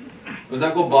to that. It was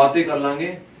like, oh, baate kar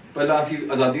lange. So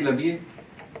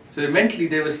mentally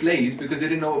they were slaves because they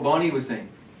didn't know what Bani was saying.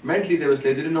 Mentally they were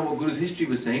slaves, they didn't know what Guru's history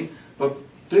was saying, but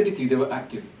politically they were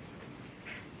active.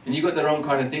 And you got the wrong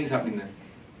kind of things happening there.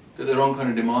 Got the wrong kind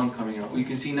of demands coming out. You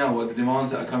can see now what the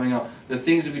demands that are coming out. The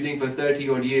things we've been doing for 30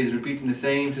 odd years, repeating the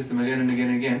same system again and again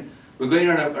and again. We're going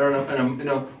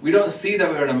around we don't see that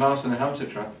we're in a mouse on a hamster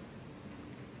trap.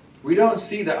 We don't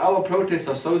see that our protests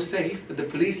are so safe that the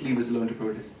police leave us alone to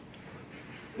protest.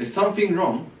 There's something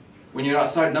wrong when you're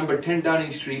outside number 10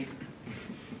 Downing Street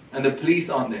and the police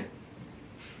aren't there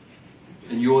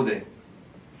and you're there.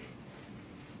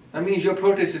 That means your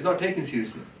protest is not taken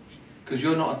seriously because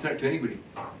you're not a threat to anybody.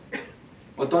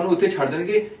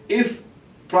 If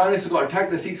Prime Minister got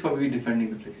attacked, the Sikhs probably be defending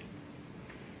the place.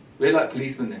 We're like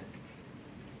policemen there.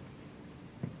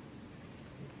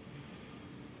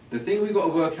 The thing we've got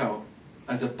to work out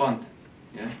as a punt,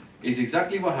 is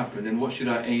exactly what happened and what should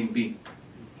our aim be.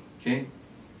 Okay?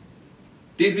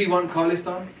 Did we want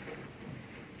Khalistan?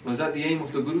 Was that the aim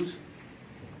of the Gurus?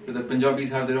 That the Punjabis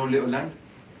have their own little land?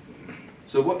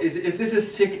 So what is, if this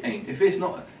is Sikh aim, if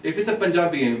it's a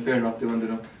Punjabi aim, fair enough,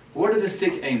 what is a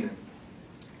Sikh aim then?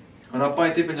 And our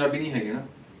Punjabi nahi hai na?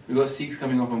 We've got Sikhs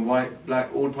coming up from white, black,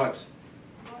 all types.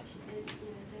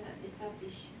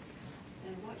 Establish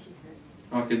righteousness.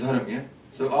 Okay, Dharam, yeah?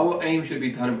 So our aim should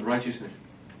be Dharam, righteousness.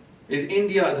 Is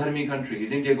India a Dharmi country?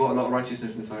 Is India got a lot of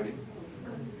righteousness inside it?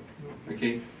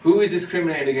 Okay. Who is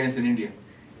discriminated against in India?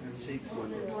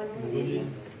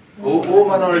 All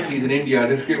minorities in India are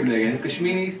discriminated against.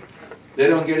 Kashmiris, they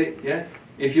don't get it, yeah?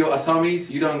 If you're Assamese,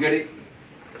 you don't get it.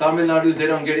 Tamil Nadus, they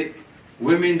don't get it.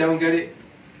 Women don't get it.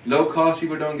 Low caste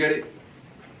people don't get it.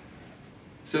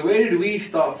 So where did we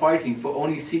start fighting for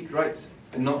only Sikh rights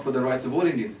and not for the rights of all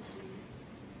Indians?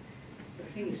 The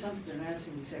thing is, something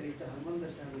Janasingh said, if the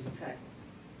Harimandar Sahib was attacked,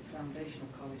 the foundation of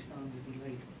Khalistan would be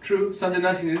laid. True,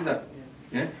 Sanjay Singh did that.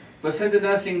 Yeah? But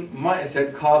Sanjay Singh might have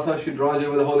said Khalsa should rise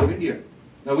over the whole of India.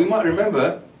 Now we might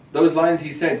remember those lines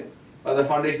he said at the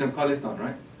foundation of Khalistan,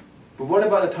 right? But what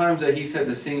about the times that he said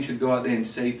the Singh should go out there and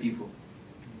save people?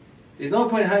 There's no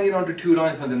point hanging on to two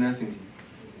lines, Sanjay Singh.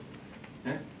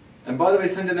 Yeah? And by the way,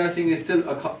 Sanjay Singh is still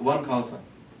one Khalsa.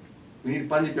 We need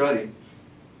Panj Pyare.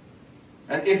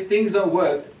 And if things don't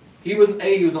work, he was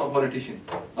not a politician.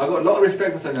 I've got a lot of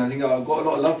respect for Sanjay Singh, I've got a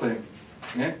lot of love for him.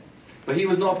 Yeah? But he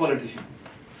was not a politician.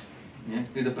 Yeah?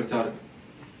 He's a pracharak.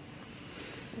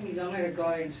 I met a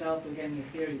guy in South who gave me a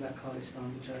theory about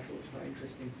Khalistan, which I thought was very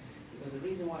interesting. Because the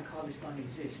reason why Khalistan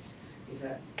exists is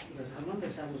that because Harimandar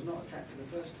Sahib was not attacked for the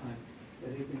first time,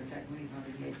 because he'd been attacked many times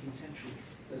in the 18th century.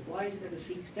 Because why is it that the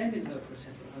Sikhs then didn't go for a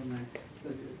separate homeland?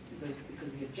 Because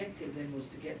the objective then was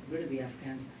to get rid of the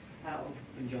Afghans out of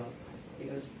Punjab.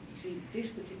 Because you see,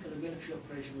 this particular military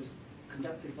operation was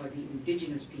conducted by the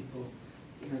indigenous people,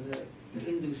 you know, the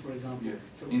Hindus, for example. Yeah.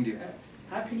 So India.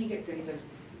 How can you get to India?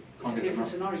 It's a different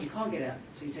scenario. You can't get out,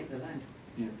 so you take the land.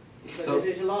 Yeah. So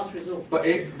it's a last resort. But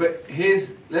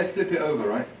here's, let's flip it over,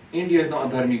 right? India is not a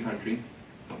Dharmi country.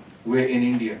 We're in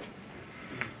India.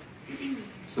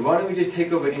 So why don't we just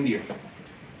take over India?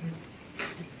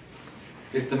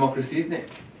 It's democracy, isn't it?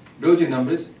 Build your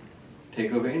numbers,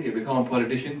 take over India, become a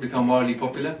politician, become wildly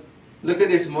popular. Look at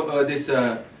this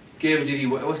KFGD,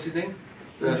 what's his name?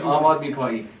 The Aam Aadmi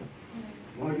Party.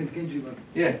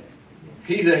 Yeah.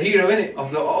 He's a hero, innit,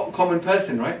 of the common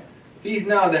person, right? He's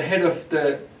now the head of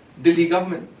the Delhi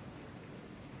government.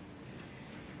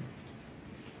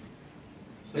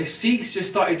 If Sikhs just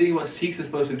started doing what Sikhs are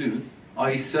supposed to do,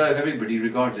 i.e. serve everybody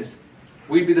regardless,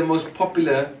 we'd be the most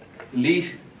popular,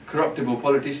 least corruptible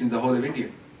politicians in the whole of India.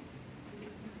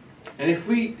 And if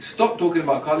we stopped talking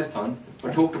about Khalistan,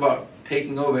 but talked about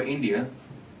taking over India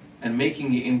and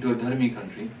making it into a Dharmi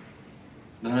country,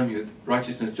 Dharam Yudh,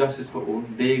 righteousness, justice for all,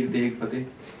 Deg, Deg, Fateh.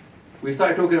 We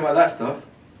started talking about that stuff,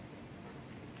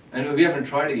 and we haven't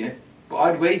tried it yet, but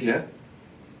I'd wager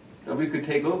that we could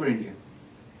take over India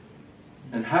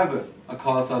and have a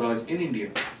Khalsa Raj in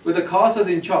India. With the Khalsas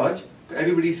in charge, but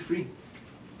everybody's free.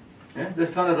 Yeah?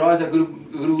 This kind of Raj that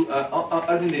Guru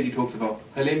Arjan Dev Ji talks about,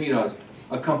 Halemi Raj,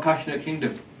 a compassionate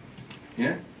kingdom.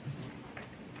 Yeah?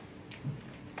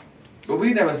 But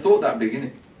we never thought that big,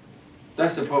 innit?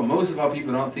 That's the problem. Most of our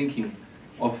people aren't thinking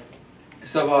of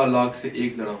Sawa Lakh se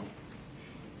ek Dharam.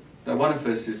 That one of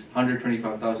us is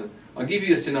 125,000. I'll give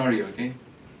you a scenario, okay?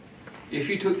 If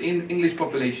you took English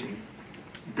population,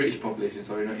 British population,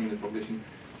 sorry, not English population,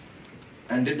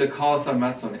 and did the Khalsa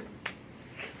maths on it,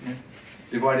 yeah?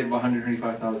 Divided by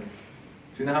 125,000. Do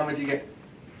you know how much you get?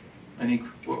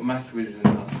 What maths quiz is in the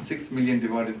house? 6 million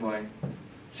divided by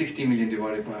 60 million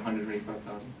divided by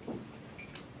 125,000.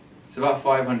 It's about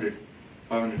 500,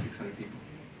 600 people.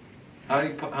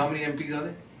 How many MPs are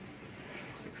there?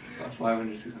 About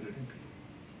 500, 600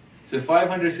 MPs. So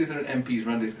 500, 600 MPs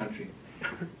run this country.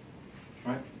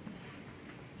 Right?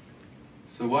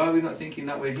 So why are we not thinking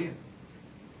that way here?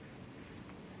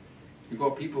 You've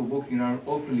got people walking around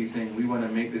openly saying we want to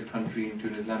make this country into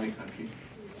an Islamic country.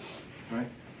 Right?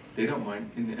 They don't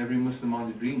mind. In every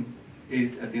Musliman's dream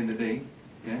is, at the end of the day,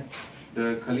 yeah,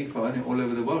 the Khalifa all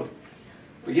over the world.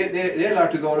 But yet they're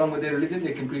allowed to go along with their religion,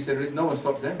 they can preach their religion, no one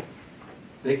stops them.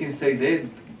 They can say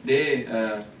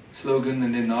their slogan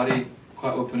and their nari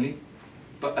quite openly.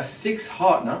 But a Sikh's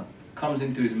heart now comes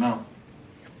into his mouth.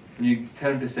 And you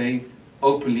tell him to say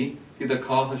openly, if the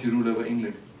Khalsa should rule over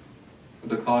England, or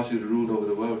the Khalsa should rule over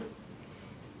the world.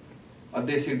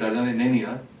 Adhe Sikh dar jane, nahi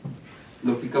yaar.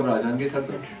 Log ghabra jange sab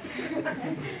to.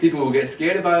 People will get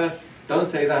scared about us. Don't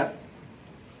say that.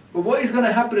 But what is going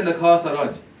to happen in the Khalsa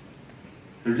Raj?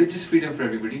 Religious freedom for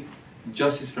everybody,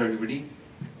 justice for everybody,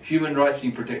 human rights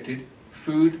being protected,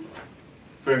 food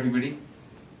for everybody.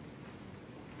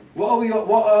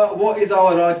 What is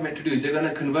our Raj meant to do? Is it going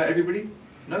to convert everybody?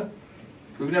 No.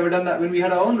 We've never done that when we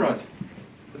had our own Raj.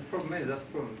 The problem is, that's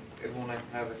the problem. Everyone likes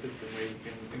to have a system where you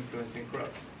can influence and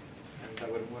corrupt, and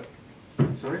that wouldn't work.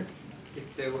 Sorry?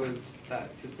 If there was that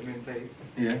system in place,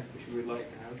 yeah, which we would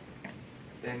like to have,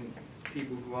 then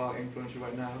people who are influential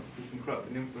right now, who can corrupt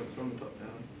and influence from the top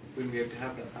down, wouldn't be able to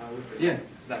have that power with it. Yeah.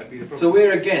 That would be the problem. So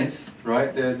we're against,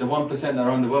 right, the 1% that are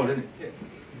on the world, isn't it? Yeah.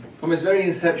 From its very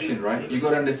inception, right? You've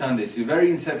got to understand this. The very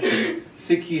inception,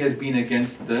 Sikhi has been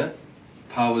against the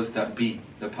powers that be,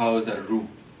 the powers that rule.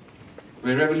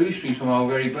 We're revolutionaries from our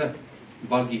very birth.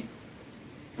 Buggy.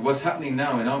 What's happening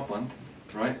now in our month,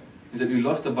 right, is that we've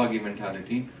lost the buggy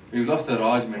mentality, we've lost the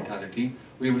Raj mentality,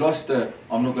 we've lost the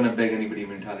I'm not going to beg anybody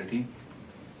mentality,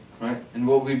 right? And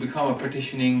what we've become a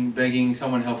petitioning, begging,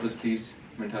 someone help us please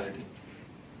mentality.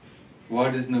 Why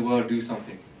doesn't the world do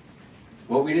something?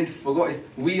 What we didn't forget is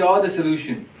we are the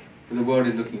solution that the world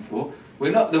is looking for.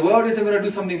 We're not. The world isn't going to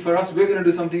do something for us. We're going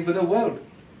to do something for the world.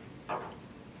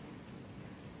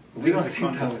 We don't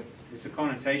think that way. It's a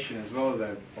connotation as well,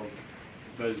 though, of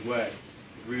those words.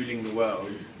 Ruling the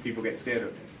world, people get scared of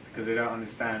it because they don't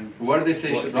understand. What do they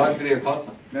say? Raj Kriya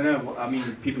Khalsa? No, I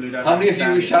mean people who don't. How many of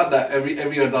understand you shout that every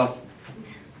ardas?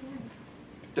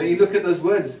 Don't you look at those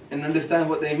words and understand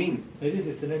what they mean? It is.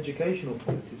 It's an educational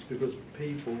point. It's because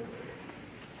people,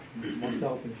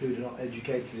 myself included, are not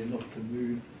educated enough to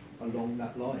move along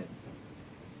that line.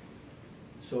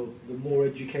 So the more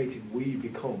educated we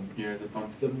become,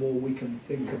 the more we can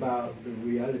think about the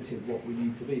reality of what we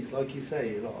need to be. It's like you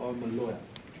say, like I'm a lawyer.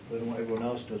 I don't know what everyone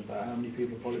else does, but how many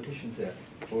people are politicians here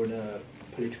or in a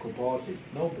political party?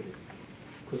 Nobody.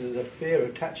 Because there's a fear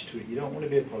attached to it. You don't want to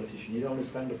be a politician. You don't want to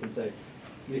stand up and say,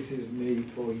 this is me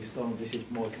for you stance, this is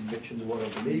my convictions of what I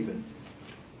believe in.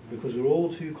 Because we're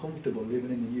all too comfortable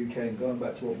living in the UK and going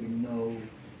back to what we know,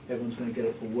 everyone's going to get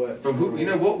up for work. But who, you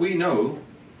know, what we know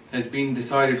has been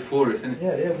decided for us, isn't it?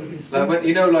 Yeah, we've been like, but,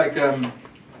 you know, like, I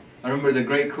remember there's a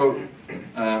great quote,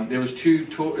 there was two,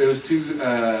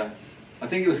 I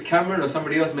think it was Cameron or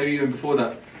somebody else, maybe even before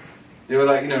that. They were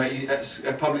like, you know,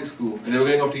 at public school, and they were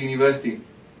going off to university.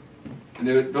 And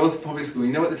they were both public school.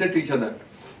 You know what they said to each other?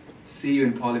 See you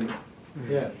in Parliament.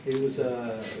 Yeah, it was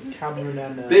Cameron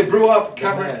and... they brought up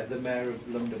Cameron... The mayor of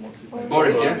London, what's his name?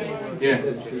 Boris,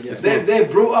 yeah?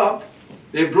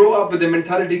 They brought up with the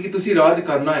mentality that tusi Raj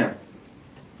karna hai.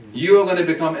 You are going to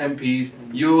become MPs,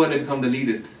 you are going to become the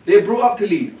leaders. They're brought up to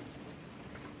lead.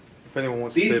 If anyone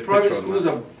wants These to see a private picture schools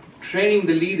are training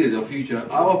the leaders of future.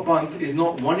 Our Panth is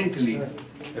not wanting to lead.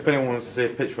 If anyone wants to see a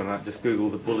picture on that, just Google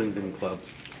the Bullingdon Club.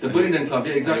 The Bullingdon Club,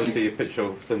 yeah, exactly. And you'll see a picture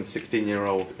of some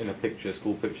 16-year-old in a picture,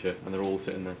 school picture, and they're all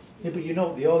sitting there. Yeah, but you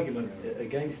know the argument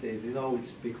against it is, you know,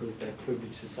 it's because they're a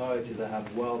privileged society, they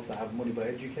have wealth, they have money, but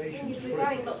education is free. We're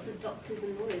growing lots of doctors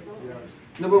and lawyers, aren't we?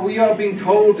 No, but we are being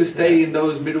told to stay in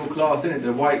those middle class, isn't it?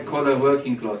 The white collar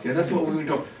working class. Yeah, that's what we're being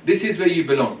told. This is where you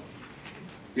belong.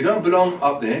 You don't belong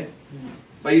up there,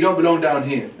 but you don't belong down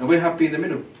here, and we're happy in the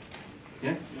middle.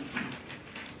 Yeah.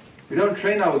 We don't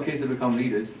train our kids to become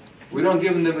leaders. We don't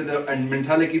give them the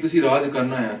mentality to see Raj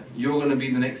karna hai. You're going to be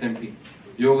the next MP.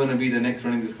 You're going to be the next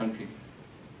running this country.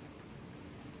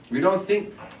 We don't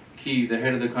think the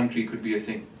head of the country could be a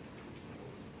Singh.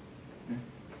 Yeah?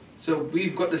 So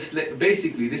we've got the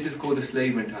basically this is called the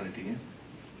slave mentality. Yeah?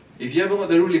 If you haven't got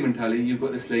the ruling mentality, you've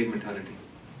got the slave mentality.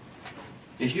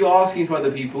 If you're asking for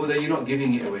other people, then you're not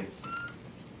giving it away.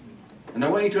 And I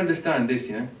want you to understand this,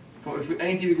 yeah? If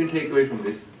anything we can take away from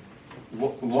this,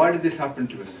 why did this happen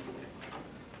to us?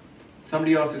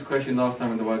 Somebody asked this question last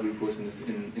time in the WhyGuru course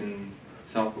in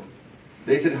Southall.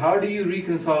 They said, how do you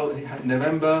reconcile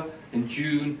November and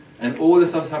June and all the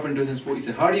stuff's happened to us in sport? He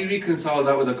said, how do you reconcile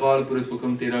that with the Kal Purush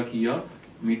Hukam Tera Kiya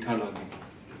Meetha Lagi?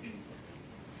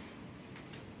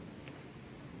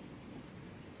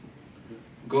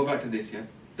 Go back to this, yeah?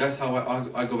 That's how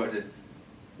I go back to this.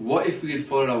 What if we had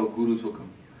followed our Guru's Hukam?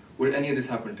 Would any of this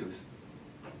happen to us?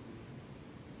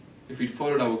 If we'd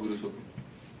followed our Guru's Hukam?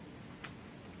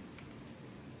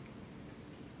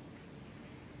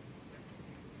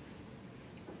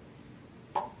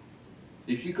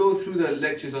 If you go through the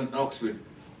lectures on Oxford,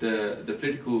 the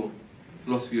political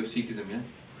philosophy of Sikhism, yeah,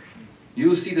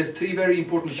 you'll see there's three very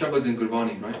important shabads in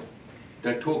Gurbani, right,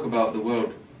 that talk about the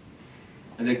world.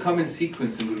 And they come in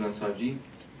sequence in Guru Granth Sahib Ji.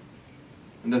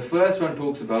 And the first one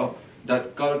talks about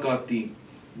that Kalkati,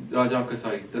 Raja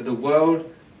Kasai, that the world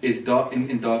is dark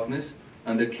in darkness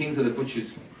and the kings are the butchers.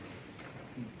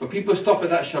 But people stop at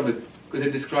that Shabad because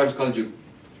it describes Kaljuk.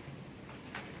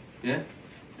 Yeah?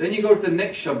 Then you go to the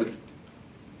next Shabad.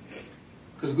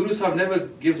 Because Guru Sahib never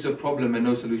gives a problem and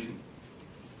no solution.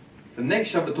 The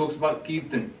next Shabad talks about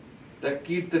Kirtan. That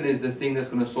Kirtan is the thing that's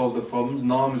going to solve the problems,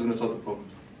 Naam is going to solve the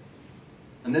problems.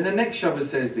 And then the next Shabad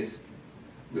says this.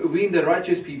 Between the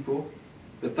righteous people,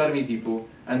 the Dharmi people,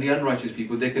 and the unrighteous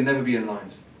people, they can never be in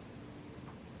alliance.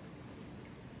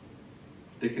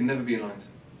 They can never be in alliance.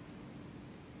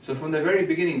 So from the very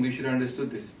beginning, we should have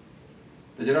understood this.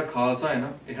 The Jara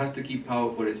Khalsa, it has to keep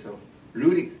power for itself.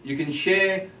 Ruling, you can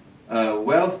share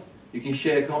wealth, you can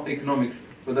share economics,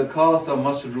 But the Khalsa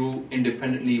must rule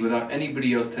independently without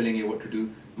anybody else telling you what to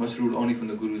do, must rule only from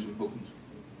the Guru's hukms.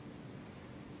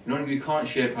 You know, you can't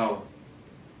share power.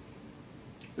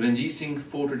 Ranjit Singh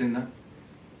faltered in that.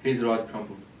 His Raj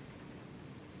crumbled.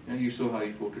 Yeah, you saw how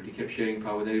he faltered. He kept sharing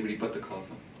power with everybody but the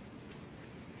Khalsa.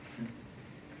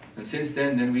 And since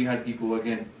then we had people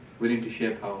again willing to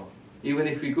share power. Even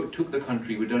if we took the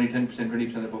country with only 10%,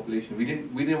 20% of the population, we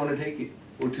didn't want to take it.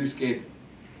 We were too scared.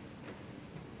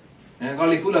 And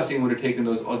Khalifullah Singh would have taken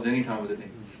those odds any time of the day.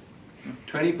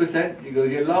 20%, he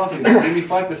goes, you're laughing, give me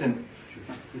 5%.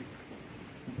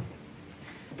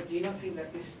 But do you not think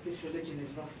that this religion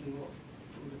is roughly what,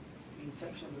 from the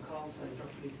inception of the Khalsa, is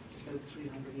roughly just over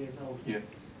 300 years old? Yeah.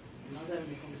 And I was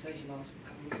having a conversation last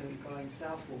couple of weeks with a guy in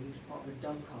Southall who's part of the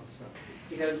Dum Khalsa.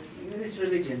 He goes, in this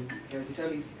religion, he goes, it's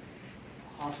only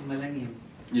half a millennium.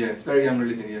 Yeah, it's very young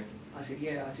religion, yeah. I said,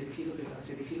 yeah. I said, if you look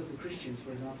at Christians,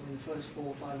 for example, in the first 400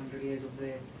 or 500 years of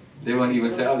their... They weren't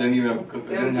even set up. They didn't even have a book.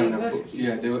 They didn't have enough books.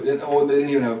 Yeah, they didn't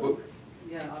even have a book.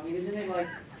 Yeah, I mean, isn't it like...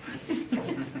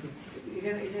 Is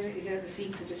it the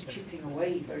Sikhs are just chipping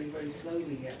away very, very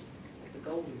slowly at what the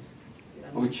goal is? You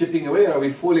know? Are we chipping away or are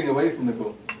we falling away from the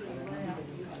goal? I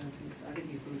think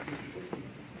it's 50-50.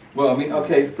 Well, I mean,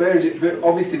 okay,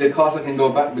 obviously the Khalsa can go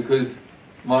back because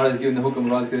Maharaj has given the hukum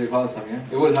Raj Kare Khalsa, yeah?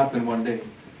 It will happen one day.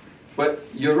 But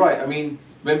you're right, I mean,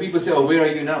 when people say, oh, where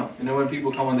are you now? You know, when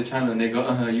people come on the channel and they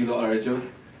go, you lot are a joke,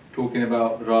 talking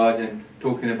about Raj and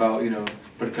talking about, you know,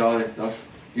 Prachar and stuff.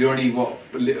 You're only, what,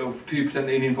 2% of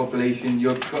the Indian population,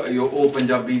 you're all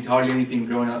Punjabis, hardly anything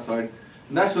growing outside.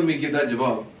 And that's when we give that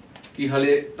jawab, ki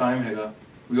hale time hega.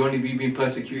 We only be being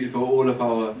persecuted for all of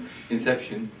our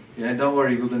inception. Yeah, don't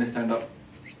worry, we're going to stand up.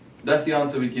 That's the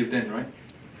answer we give then, right?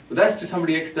 But that's to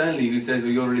somebody externally who says,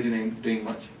 well, your religion ain't doing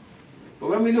much. But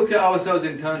when we look at ourselves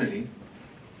internally,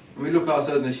 when we look at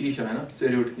ourselves in the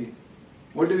shisha,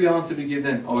 what do we answer we give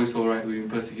then? Oh, it's alright, we've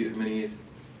been persecuted for many years.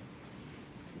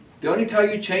 The only time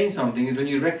you change something is when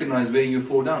you recognize where you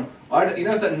fall down. You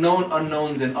know, it's like known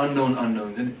unknowns and unknown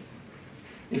unknowns, isn't it?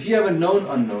 If you have a known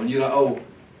unknown, you're like, oh,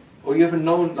 or you have a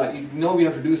known, like, you know we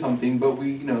have to do something, but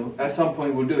we, you know, at some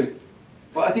point we'll do it.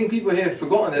 But I think people here have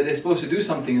forgotten that they're supposed to do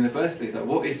something in the first place. Like,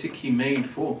 what is Sikhi made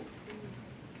for?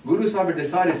 Guru Sahib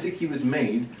decided Sikhi was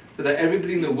made so that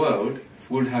everybody in the world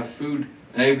would have food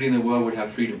and everybody in the world would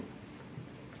have freedom.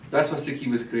 That's why Sikhi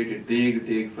was created. Deg,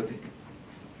 deg, fateh.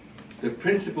 The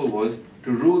principle was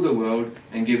to rule the world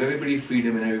and give everybody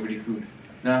freedom and everybody food.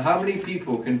 Now, how many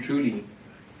people can truly,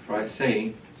 right,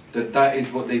 say that that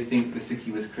is what they think the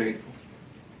Sikhi was created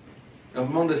for?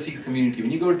 Among the Sikh community,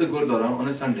 when you go to the Gurdwara on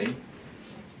a Sunday,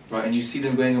 right, and you see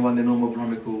them going around their normal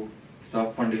Brahmical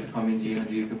stuff, Pandit come in, and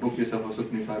you can book yourself a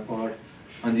Sukhmani Sahib part,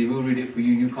 and they will read it for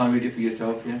you, you can't read it for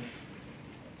yourself, yeah?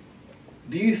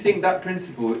 Do you think that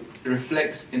principle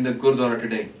reflects in the Gurdwara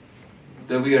today?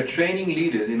 That we are training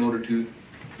leaders in order to,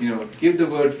 you know, give the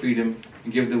world freedom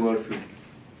and give the world food.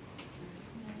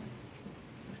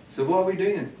 So what are we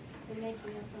doing then? We're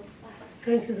making ourselves back.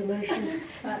 Going through the motions.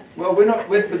 Well, we're not.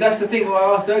 But that's the thing. What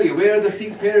I asked earlier. Where are the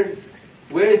Sikh parents?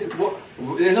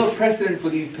 There's no precedent for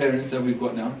these parents that we've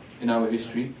got now in our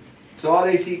history. So are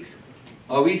they Sikhs?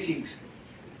 Are we Sikhs?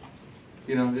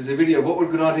 You know, there's a video. What would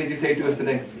Guru Nanak Dev Ji say to us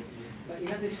today? But you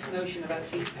have this notion about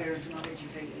Sikh parents not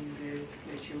educating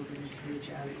their children in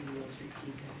spirituality or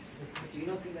Sikhi. Do you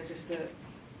not think that's just a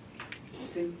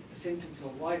symptom to a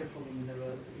wider problem in the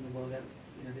world that,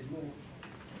 you know, there's more,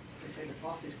 they say the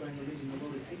fastest growing religion in the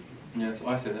world is atheism? Yeah, so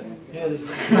I said that. Yeah, there's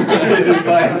a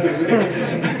guy.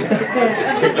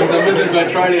 There's a Muslim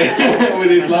guy tried it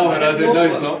with Islam and I said, no,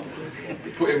 it's not.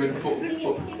 Put him in.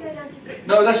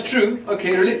 No, that's true.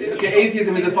 Okay,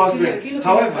 atheism is a fast growing. If you look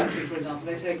at this country, for example,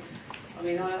 they say, I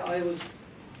mean, I was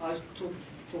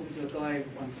talking to a guy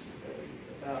once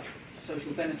about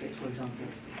social benefits, for example,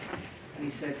 and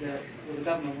he said, well, the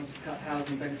government wants to cut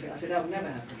housing benefit. I said, that would never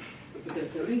happen. Because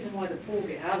the reason why the poor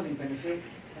get housing benefit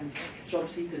and job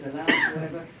seekers allowance or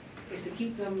whatever is to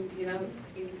keep them, you know,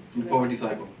 in poverty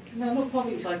cycle. No, not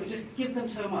poverty cycle, just give them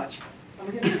so much. I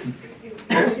mean,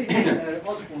 what was his name?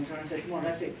 Osborne, and I said, come on,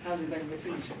 that's it, housing benefit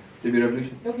finished. There'll be a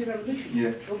revolution. There'll be a revolution.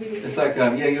 Yeah. It's like,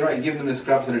 yeah, you're right, give them the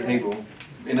scraps at the table,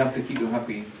 enough to keep them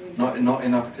happy, not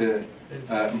enough to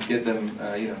get them,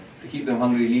 you know, to keep them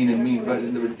hungry, lean and mean.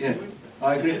 But yeah,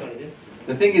 I agree.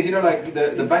 The thing is, you know, like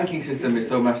the banking system is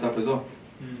so messed up as well.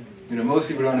 You know, most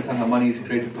people don't understand how money is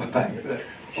created by banks.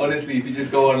 Honestly, if you just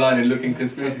go online and look in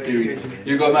conspiracy theories,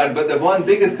 you go mad. But the one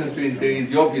biggest conspiracy theory is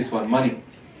the obvious one, money.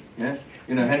 Yeah,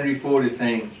 you know, Henry Ford is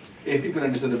saying, if people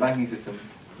understood the banking system,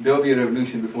 there will be a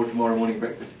revolution before tomorrow morning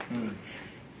breakfast.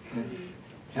 Yeah.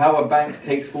 How a bank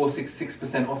takes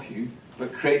 6% off you,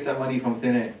 but creates that money from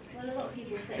thin air. Well, a lot of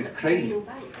people say It's that crazy. communal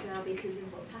banks now because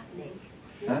of what's happening.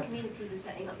 You know, Huh? communities are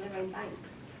setting up their own banks.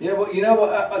 Yeah, but you know what?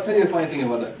 I'll tell you a funny thing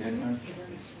about that. Yeah?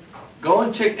 Go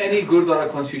and check any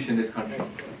Gurdwara constitution in this country.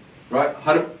 Right?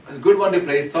 A good one to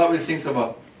play. Start with Singh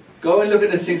Sabha. Go and look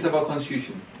at the Singh Sabha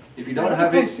constitution. If you don't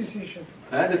have it,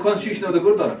 the constitution of the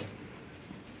Gurdwara.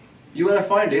 You want to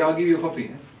find it? I'll give you a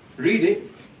copy. Read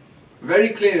it. Very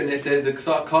clear, and it says the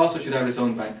castle should have its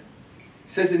own bank.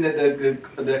 It says in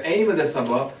the aim of the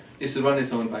Sabha is to run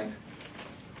its own bank.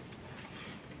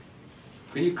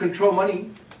 When you control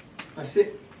money, that's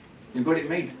it. You've got it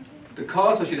made. The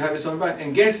castle should have its own bank.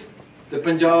 And guess the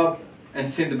Punjab and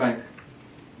Sindh bank.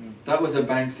 That was a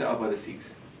bank set up by the Sikhs.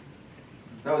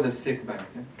 That was a Sikh bank.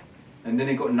 Yeah? And then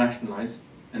it got nationalised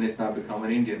and it's now become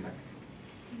an Indian bank.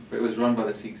 But it was run by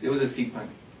the Sikhs. It was a Sikh bank.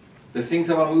 The Singh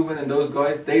Sabha movement and those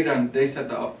guys, they set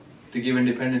that up to give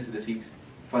independence to the Sikhs.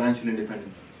 Financial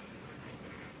independence.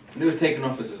 And it was taken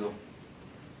off us as well.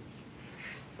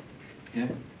 Yeah?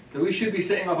 So we should be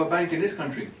setting up a bank in this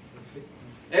country.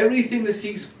 Everything the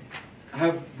Sikhs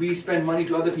have, we spend money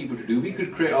to other people to do, we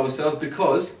could create ourselves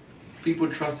because people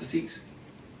trust the Sikhs.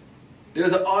 There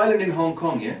was an island in Hong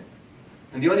Kong, yeah?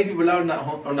 And the only people allowed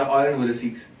on that island were the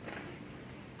Sikhs.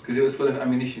 Because it was full of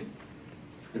ammunition.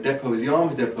 The depot was the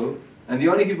arms depot, and the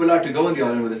only people allowed to go on the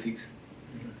island were the Sikhs.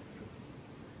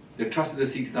 They trusted the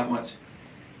Sikhs that much.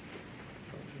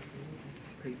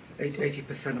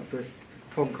 80% of the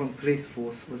Hong Kong police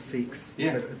force was Sikhs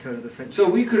Yeah. at the turn of the century. So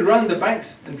we could run the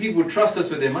banks, and people would trust us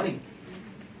with their money.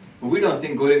 But we don't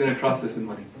think God is going to trust us with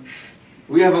money.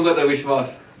 We haven't got the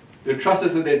vishwas. They trust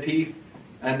us with their teeth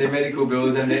and their medical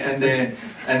bills and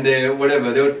their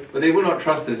whatever. But they will not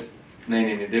trust us. No,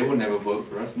 they will never vote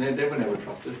for us. They will never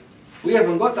trust us. We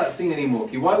haven't got that thing anymore.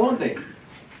 Why won't they?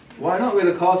 Why not?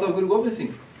 We're the caste of Guru Gobind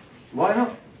Singh. Why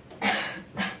not?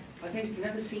 I think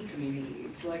in the Sikh community,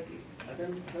 it's like, I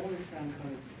don't want to sound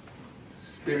kind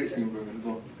of... Spirits being broken as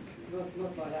well.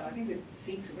 Not like that. I think that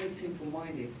Sikhs are very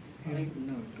simple-minded. I think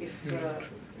if...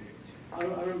 I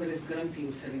remember this Granthi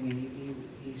was telling me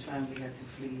his family had to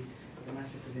flee the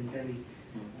massacres in Delhi.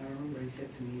 I remember he said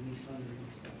to me in East London,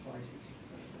 it's about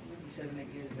 7,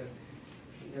 8 years ago,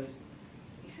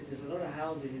 he said there's a lot of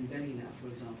houses in Delhi now, for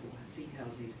example, Sikh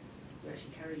houses, who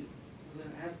actually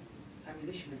have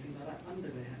ammunition and things like that under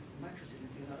their mattresses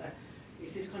and things like that.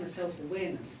 It's this kind of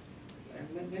self-awareness,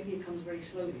 and maybe it comes very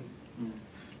slowly.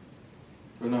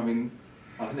 Well, no, I mean,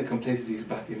 I think the complacency is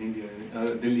back in India.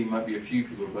 Delhi might be a few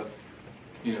people, but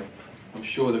you know, I'm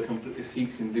sure the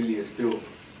Sikhs in Delhi are still.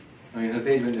 I mean,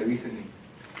 Hitesh went there recently,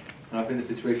 and I think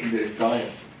the situation there is dire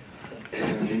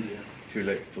in India. It's too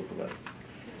late to talk about it.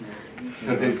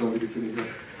 Hitesh won't be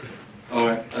finished. All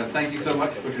right, thank you so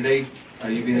much for today.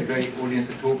 You've been a great audience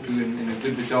to talk to in a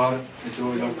good vichar. It's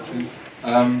always up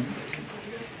to.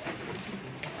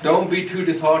 Don't be too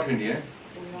disheartened, yeah?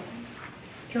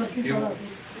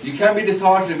 You can be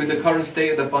disheartened with the current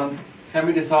state of the Panth, can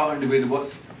be disheartened with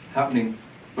what's happening,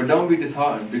 but don't be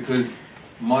disheartened because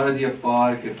Maharaji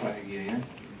Apar Kripa hai yeah?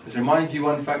 Just reminds you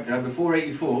one fact, that before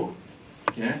 84,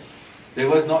 yeah, there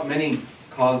was not many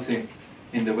Khalsa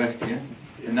in the West, yeah?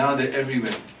 And now they're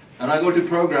everywhere. And I go to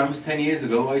programs 10 years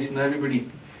ago, I used to know everybody.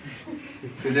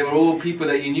 Because they were all people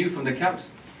that you knew from the camps.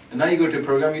 And now you go to a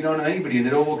program, you don't know anybody, and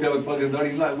they're all walking out with Pag and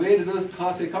Dari. Like, where did those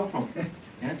Khalsa come from?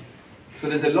 Yeah? So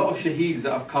there's a lot of shaheeds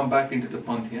that have come back into the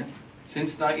Panth, yeah?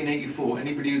 Since 1984,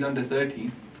 anybody who's under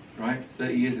 30, right,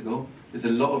 30 years ago, there's a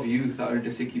lot of youth that are into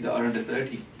Sikhi that are under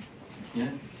 30. Yeah?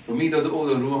 For me, those are all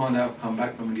the Ruhan that have come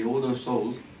back from India, all those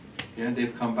souls, yeah,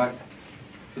 they've come back.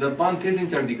 So the Panth is in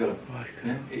Chardi Kala.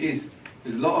 Yeah? It is.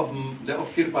 There's a lot of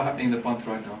kirpa happening in the Panth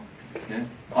right now. Yeah?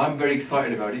 I'm very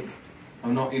excited about it.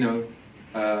 I'm not,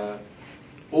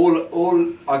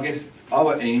 all I guess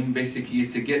our aim basically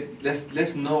is to get,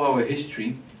 let's know our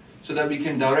history so that we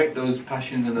can direct those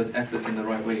passions and those efforts in the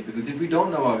right way. Because if we don't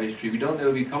know our history, we don't know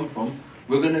where we come from,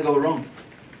 we're going to go wrong.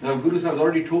 Now Guru Sahib has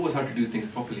already taught us how to do things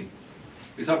properly.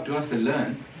 It's up to us to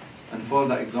learn and follow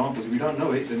that example. If we don't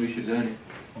know it, then we should learn it.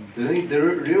 The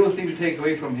real thing to take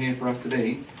away from here for us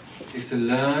today is to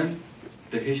learn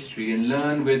the history and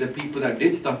learn where the people that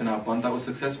did stuff in our Panth that was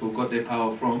successful got their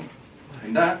power from.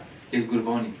 And that is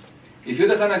Gurbani. If you're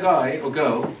the kind of guy or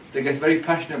girl that gets very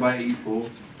passionate about 84,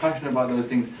 passionate about those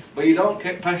things, but you don't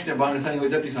get passionate about understanding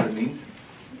what Japji Sahib means,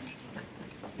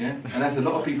 yeah, and that's a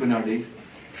lot of people nowadays,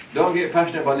 don't get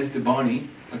passionate about this Bani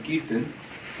or Kirtan,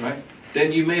 right,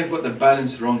 then you may have got the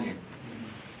balance wrong here.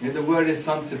 Yeah, the word is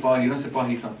Sant Sipahi, not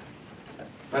Sipahi Sant.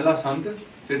 Pehla Sant,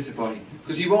 fir Sipahi.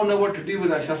 Because you won't know what to do with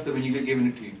that Shastra when you get given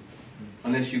it to you,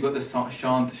 unless you've got the Sant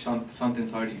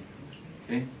inside you.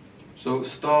 Okay? So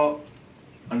start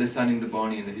understanding the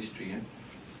Bani and the history. Yeah?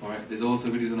 Alright, there's also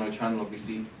videos on our channel,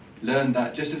 obviously. Learn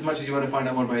that just as much as you want to find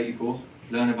out more about 84,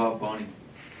 learn about Bani.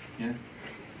 Yeah?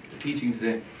 The teaching's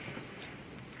there.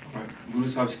 Alright, Guru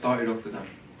Sahib started off with that.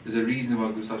 There's a reason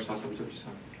why Guru Sahib starts off with Japji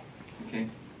Sahib. Okay?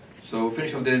 So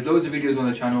finish off, there's loads of videos on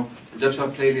the channel. The Japji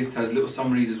Sahib playlist has little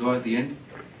summaries as well at the end,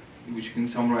 which you can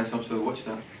summarize some, so watch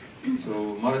that.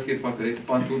 So Maharaj Kirpa Kare,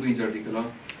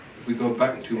 if we go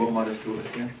back to what Maharaj taught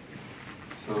us, yeah?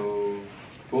 So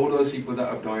for all those people that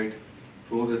have died,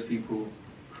 for all those people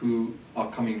who are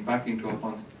coming back into our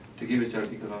path to give a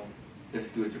charity kala, let's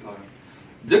do a Jakara.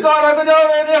 Jakara ko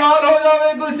jave, nihal ho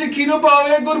jave, gur sikhi nu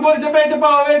paave, gur bur jape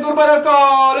japaave, gur bar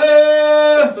akale.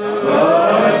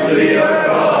 Sri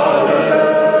Akale.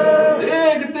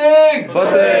 Deg deg.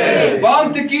 Fateh.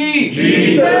 Pant ki.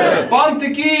 Jeet. Pant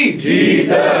ki. Jeet.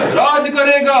 Raj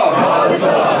karega.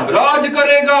 Khalsa. Raj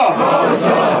karega.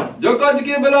 Khalsa. Jo kaj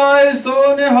ke bulaye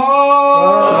so nihal.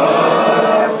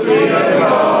 Sri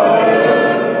Akale.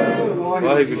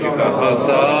 Vaheguru ji ka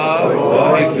khalsa,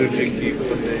 Vaheguru ji ki